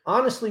mean,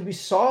 honestly, we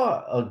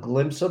saw a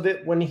glimpse of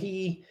it when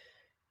he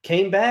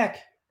came back,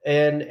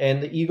 and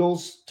the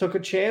Eagles took a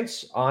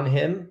chance on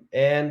him,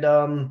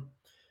 and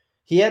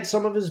he had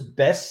some of his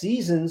best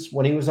seasons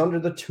when he was under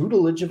the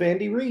tutelage of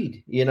Andy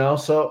Reid.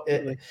 So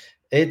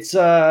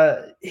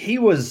he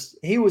was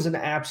an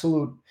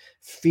absolute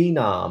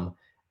phenom.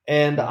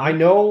 And I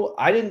know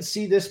I didn't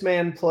see this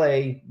man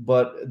play,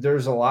 but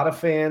there's a lot of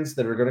fans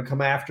that are going to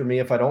come after me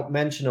if I don't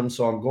mention him,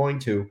 so I'm going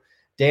to.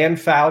 Dan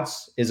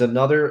Fouts is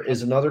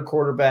another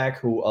quarterback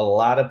who a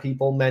lot of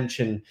people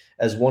mention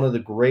as one of the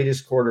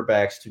greatest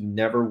quarterbacks to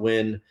never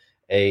win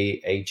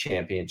a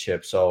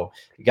championship. So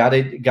got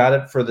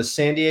it for the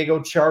San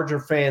Diego Charger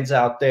fans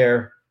out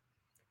there.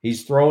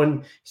 He's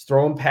throwing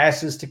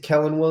passes to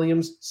Kellen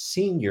Williams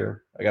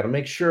Sr. I got to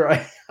make sure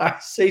I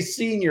say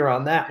senior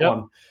on that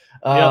one.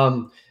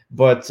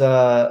 But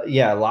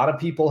a lot of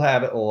people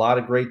have a lot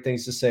of great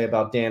things to say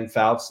about Dan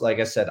Fouts. Like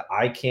I said,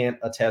 I can't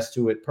attest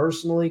to it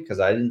personally because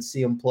I didn't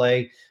see him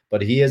play,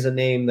 but he is a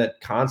name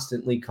that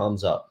constantly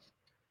comes up.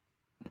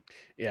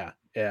 Yeah.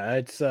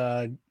 It's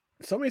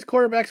some of these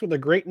quarterbacks with the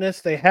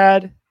greatness they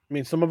had. I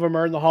mean, some of them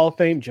are in the Hall of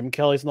Fame. Jim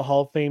Kelly's in the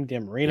Hall of Fame.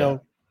 Dan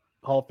Marino,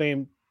 Hall of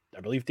Fame.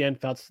 I believe Dan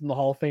Fouts is in the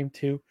Hall of Fame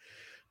too.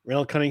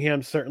 Randall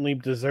Cunningham certainly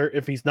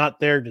if he's not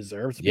there,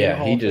 deserves to be in the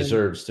Hall he of Fame.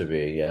 deserves to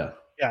be, yeah.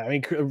 Yeah, I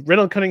mean,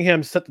 Randall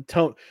Cunningham set the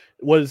tone,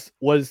 was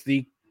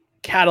the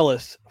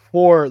catalyst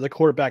for the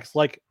quarterbacks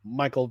like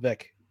Michael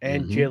Vick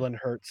and Jalen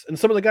Hurts. And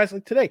some of the guys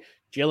like today,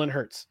 Jalen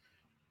Hurts,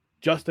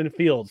 Justin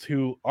Fields,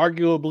 who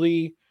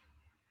arguably,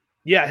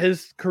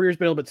 his career's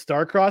been a little bit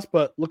star-crossed,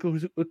 but look at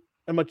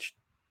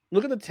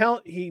the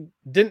talent he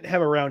didn't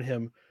have around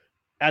him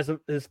as in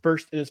his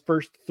first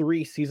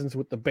 3 seasons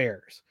with the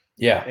Bears.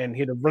 Yeah. And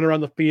he had to run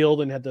around the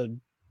field and had to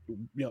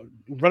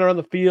run around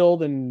the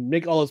field and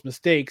make all his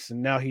mistakes.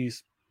 And now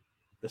he's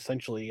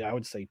essentially, I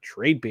would say,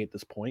 trade bait at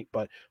this point,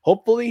 but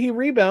hopefully he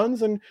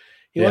rebounds and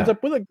he ends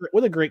up with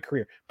a great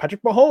career.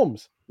 Patrick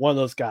Mahomes, one of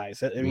those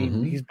guys. I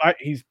mean, he's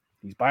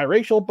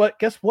biracial, but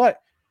guess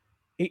what?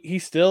 He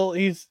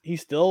is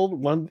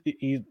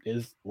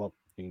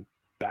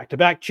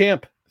back-to-back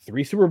champ,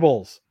 3 Super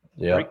Bowls.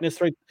 Yeah.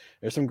 Greatness right.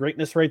 There's some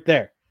greatness right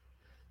there.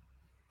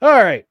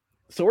 All right.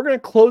 So we're going to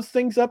close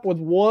things up with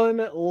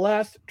one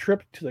last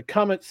trip to the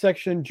comment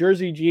section.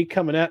 Jersey G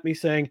coming at me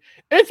saying,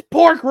 it's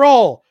pork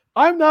roll.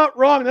 I'm not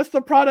wrong. That's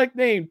the product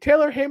name.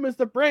 Taylor Ham is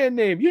the brand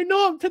name. You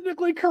know I'm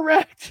technically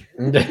correct.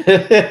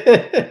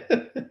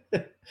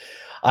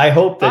 I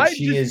hope that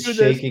she is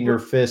shaking her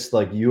fist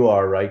like you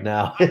are right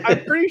now.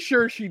 I'm pretty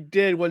sure she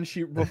did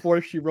before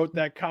she wrote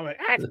that comment.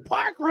 It's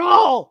pork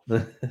roll.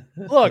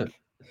 Look,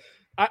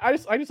 I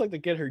just like to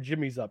get her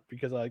jimmies up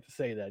because I like to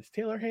say that. It's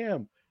Taylor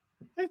Ham.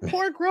 It's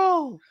pork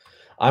roll.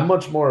 I'm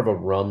much more of a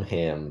rum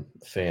ham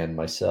fan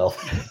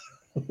myself.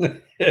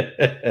 Rum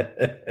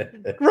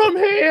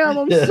ham.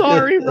 I'm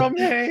sorry, rum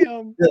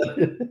ham.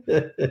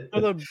 One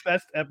of the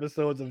best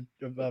episodes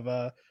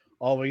of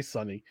Always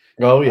Sunny.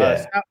 Oh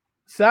yeah.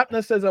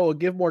 Sapna says I will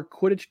give more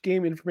Quidditch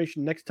game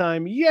information next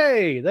time.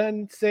 Yay!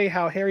 Then say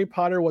how Harry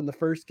Potter won the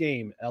first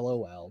game.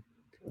 LOL.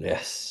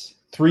 Yes.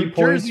 3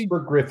 points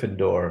for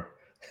Gryffindor.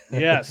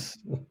 Yes.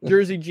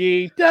 Jersey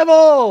G.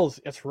 Devils!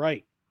 That's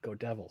right. Go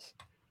Devils.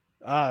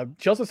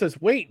 She also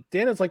says, wait,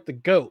 Dan is like the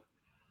GOAT.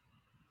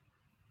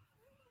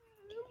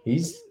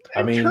 In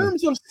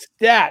terms of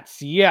stats,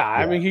 yeah.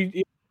 I mean,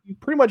 he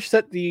pretty much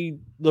set the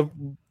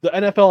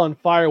NFL on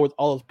fire with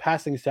all those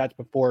passing stats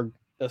before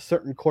a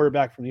certain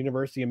quarterback from the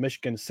University of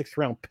Michigan, 6th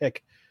round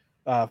pick,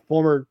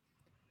 former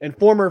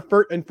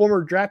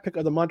draft pick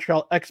of the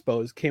Montreal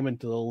Expos, came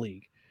into the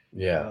league.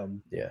 Yeah,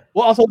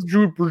 Well, also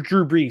Drew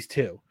Brees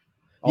too.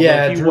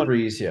 Drew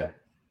Brees. Yeah.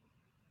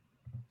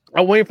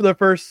 I'm waiting for the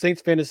first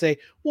Saints fan to say,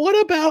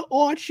 "What about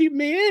Archie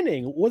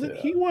Manning? Wasn't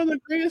he one of the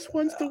greatest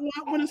ones to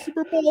win a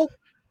Super Bowl?"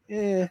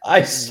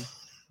 I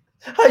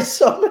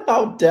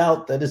somehow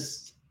doubt that a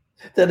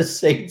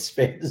Saints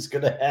fan is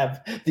going to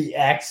have the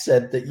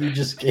accent that you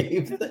just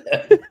gave them.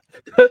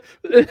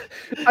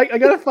 I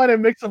got to find a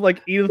mix of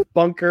like Edith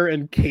Bunker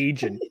and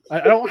Cajun.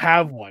 I don't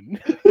have one.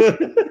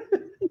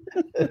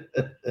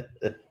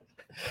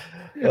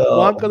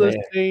 Wonka the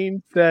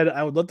Stain said,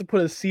 I would love to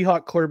put a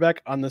Seahawk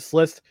quarterback on this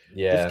list.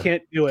 Yeah. Just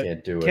can't do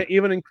it. Can't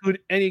even include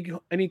any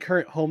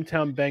current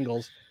hometown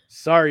Bengals.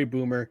 Sorry,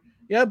 Boomer.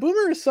 Yeah,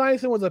 Boomer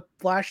Esiason was a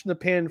flash in the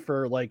pan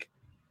for like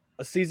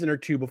a season or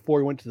two before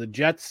he went to the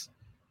Jets.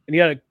 And he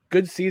had a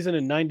good season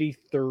in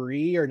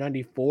 93 or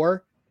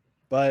 94.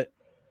 But,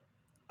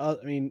 I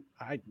mean,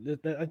 I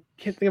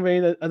can't think of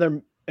any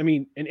other. I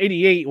mean, in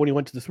 88 when he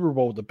went to the Super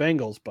Bowl with the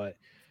Bengals. But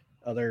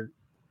other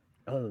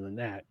than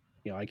that,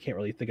 I can't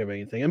really think of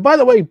anything. And by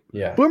the way,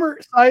 Boomer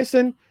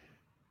Esiason,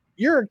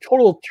 you're a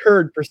total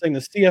turd for saying the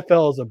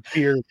CFL is a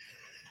beer.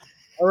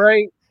 All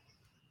right?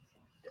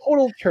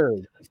 Total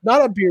turd. It's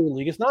not a beer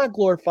league. It's not a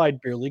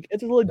glorified beer league.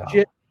 It's a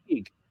legit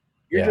league.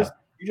 You're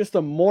just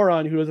a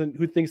moron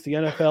who thinks the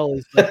NFL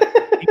is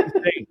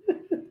insane.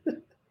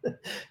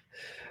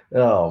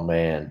 Oh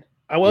man.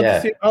 I love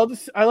to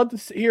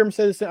hear him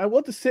say this. I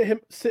love to sit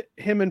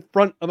him in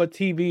front of a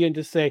TV and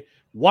just say,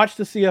 watch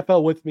the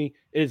CFL with me.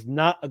 It is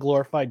not a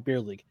glorified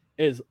beer league.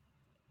 It is.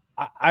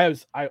 I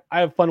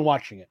have fun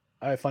watching it.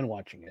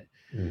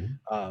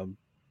 Mm-hmm.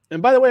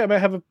 And by the way, I might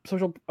have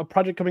a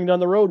project coming down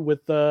the road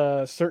with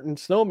a certain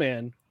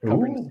snowman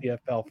covering the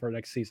CFL for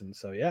next season.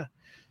 So yeah,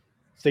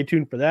 stay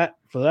tuned for that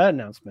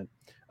announcement.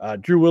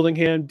 Drew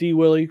Willingham, D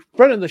Willie,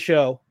 friend of the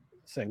show,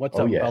 saying what's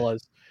up,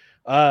 fellas.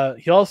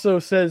 He also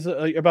says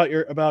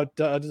about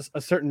just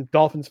a certain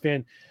Dolphins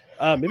fan.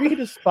 Maybe he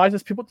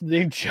despises people to the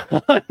name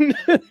John. I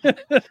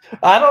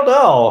don't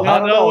know.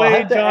 I'll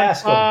have to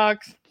ask him.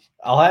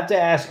 I'll have to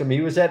ask him.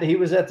 He was at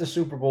the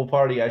Super Bowl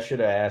party. I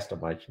should have asked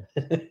him.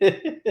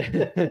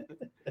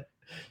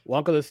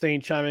 Wonka the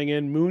Stain chiming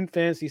in. Moon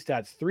Fantasy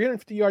Stats: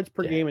 350 yards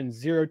per game and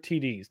 0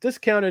 TDs.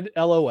 Discounted.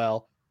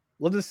 LOL.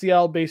 Love the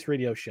Seattle-based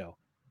radio show.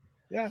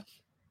 Yeah.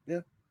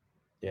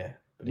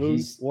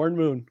 Warren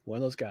Moon, one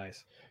of those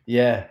guys.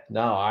 Yeah,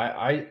 no,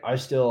 I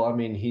still, I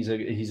mean, he's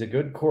a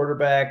good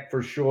quarterback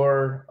for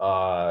sure.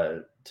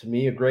 To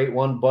me, a great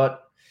one,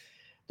 but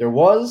there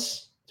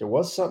was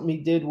something he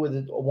did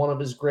with one of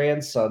his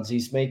grandsons.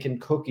 He's making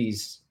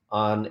cookies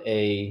on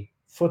a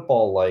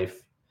football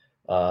life,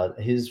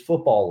 his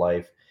football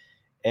life,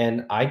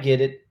 and I get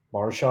it.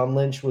 Marshawn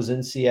Lynch was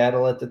in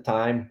Seattle at the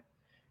time.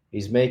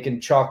 He's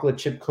making chocolate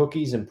chip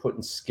cookies and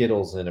putting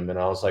Skittles in them, and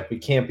I was like, we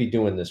can't be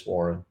doing this,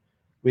 Warren.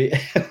 We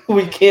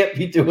can't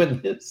be doing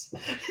this.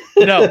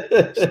 No,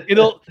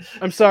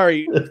 I'm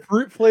sorry.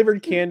 Fruit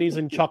flavored candies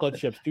and chocolate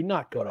chips do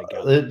not go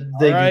together.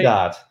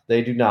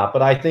 They do not.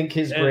 But I think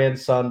his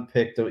grandson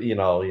picked. It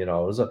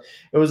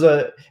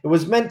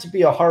was meant to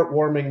be a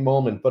heartwarming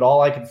moment. But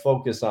all I could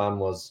focus on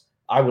was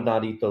I would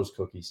not eat those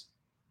cookies.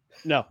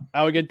 No,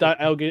 I would get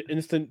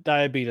instant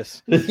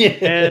diabetes.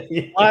 And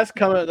last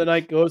comment of the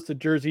night goes to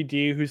Jersey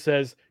D, who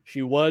says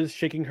she was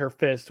shaking her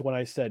fist when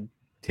I said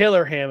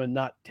Taylor Ham and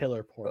not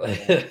Taylor Portman.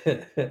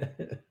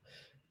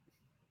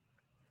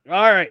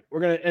 All right, we're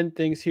going to end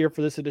things here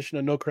for this edition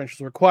of No Credentials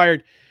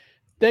Required.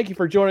 Thank you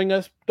for joining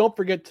us. Don't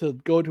forget to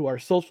go to our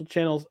social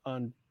channels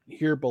down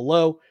here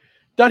below,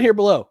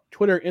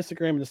 Twitter,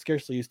 Instagram, and the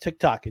scarcely used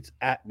TikTok. It's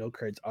at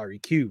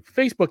NoCredsREQ.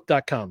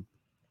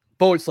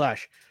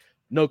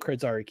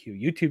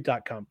 Facebook.com/NoCredsREQ.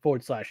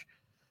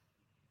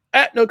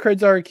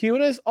 YouTube.com/@NoCredsREQ.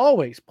 And as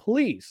always,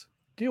 please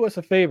do us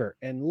a favor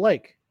and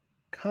like,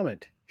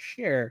 comment,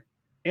 share,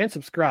 and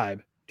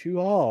subscribe to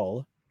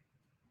all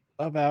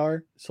of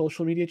our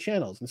social media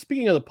channels. And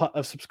speaking of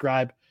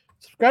subscribe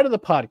to the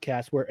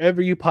podcast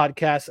wherever you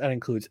podcast. That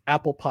includes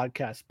Apple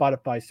Podcasts,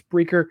 Spotify,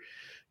 Spreaker,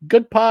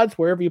 Good Pods,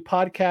 wherever you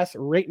podcast.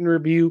 Rate and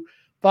review.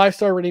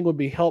 5-star rating would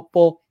be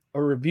helpful.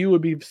 A review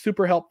would be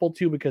super helpful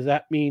too, because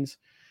that means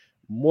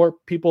more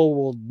people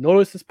will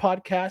notice this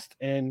podcast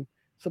and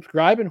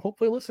subscribe, and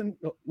hopefully listen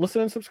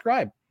and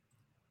subscribe.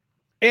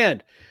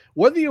 And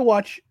whether you're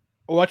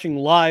watching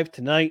live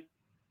tonight,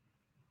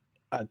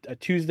 a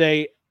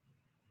Tuesday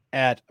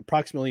at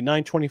approximately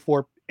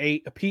 9:24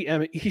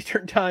 p.m.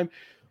 Eastern time,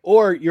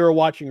 or you're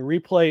watching a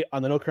replay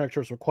on the No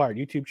Credentials Required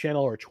YouTube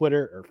channel or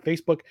Twitter or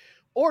Facebook,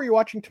 or you're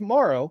watching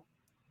tomorrow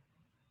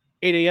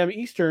 8 a.m.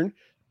 Eastern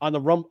on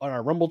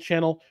our Rumble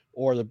channel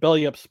or the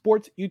Belly Up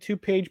Sports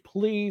YouTube page,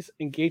 please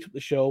engage with the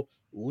show.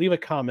 Leave a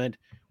comment.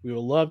 We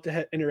would love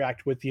to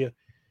interact with you.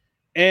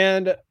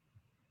 And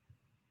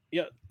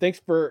thanks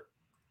for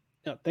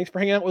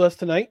hanging out with us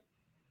tonight.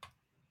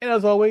 And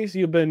as always,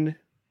 you've been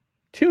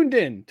tuned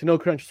in to No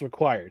Credentials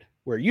Required,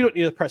 where you don't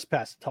need a press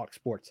pass to talk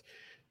sports.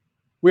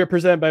 We are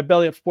presented by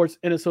Belly Up Sports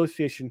in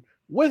association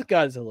with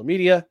Godzilla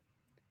Media.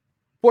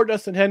 For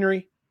Dustin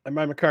Henry, I'm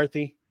Ryan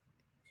McCarthy,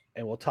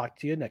 and we'll talk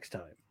to you next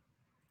time.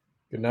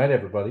 Good night,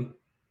 everybody.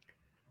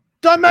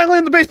 Don Mattingly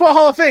in the Baseball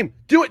Hall of Fame.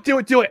 Do it, do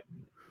it, do it.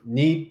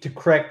 Need to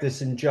correct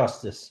this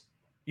injustice.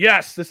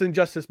 Yes, this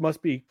injustice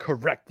must be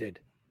corrected.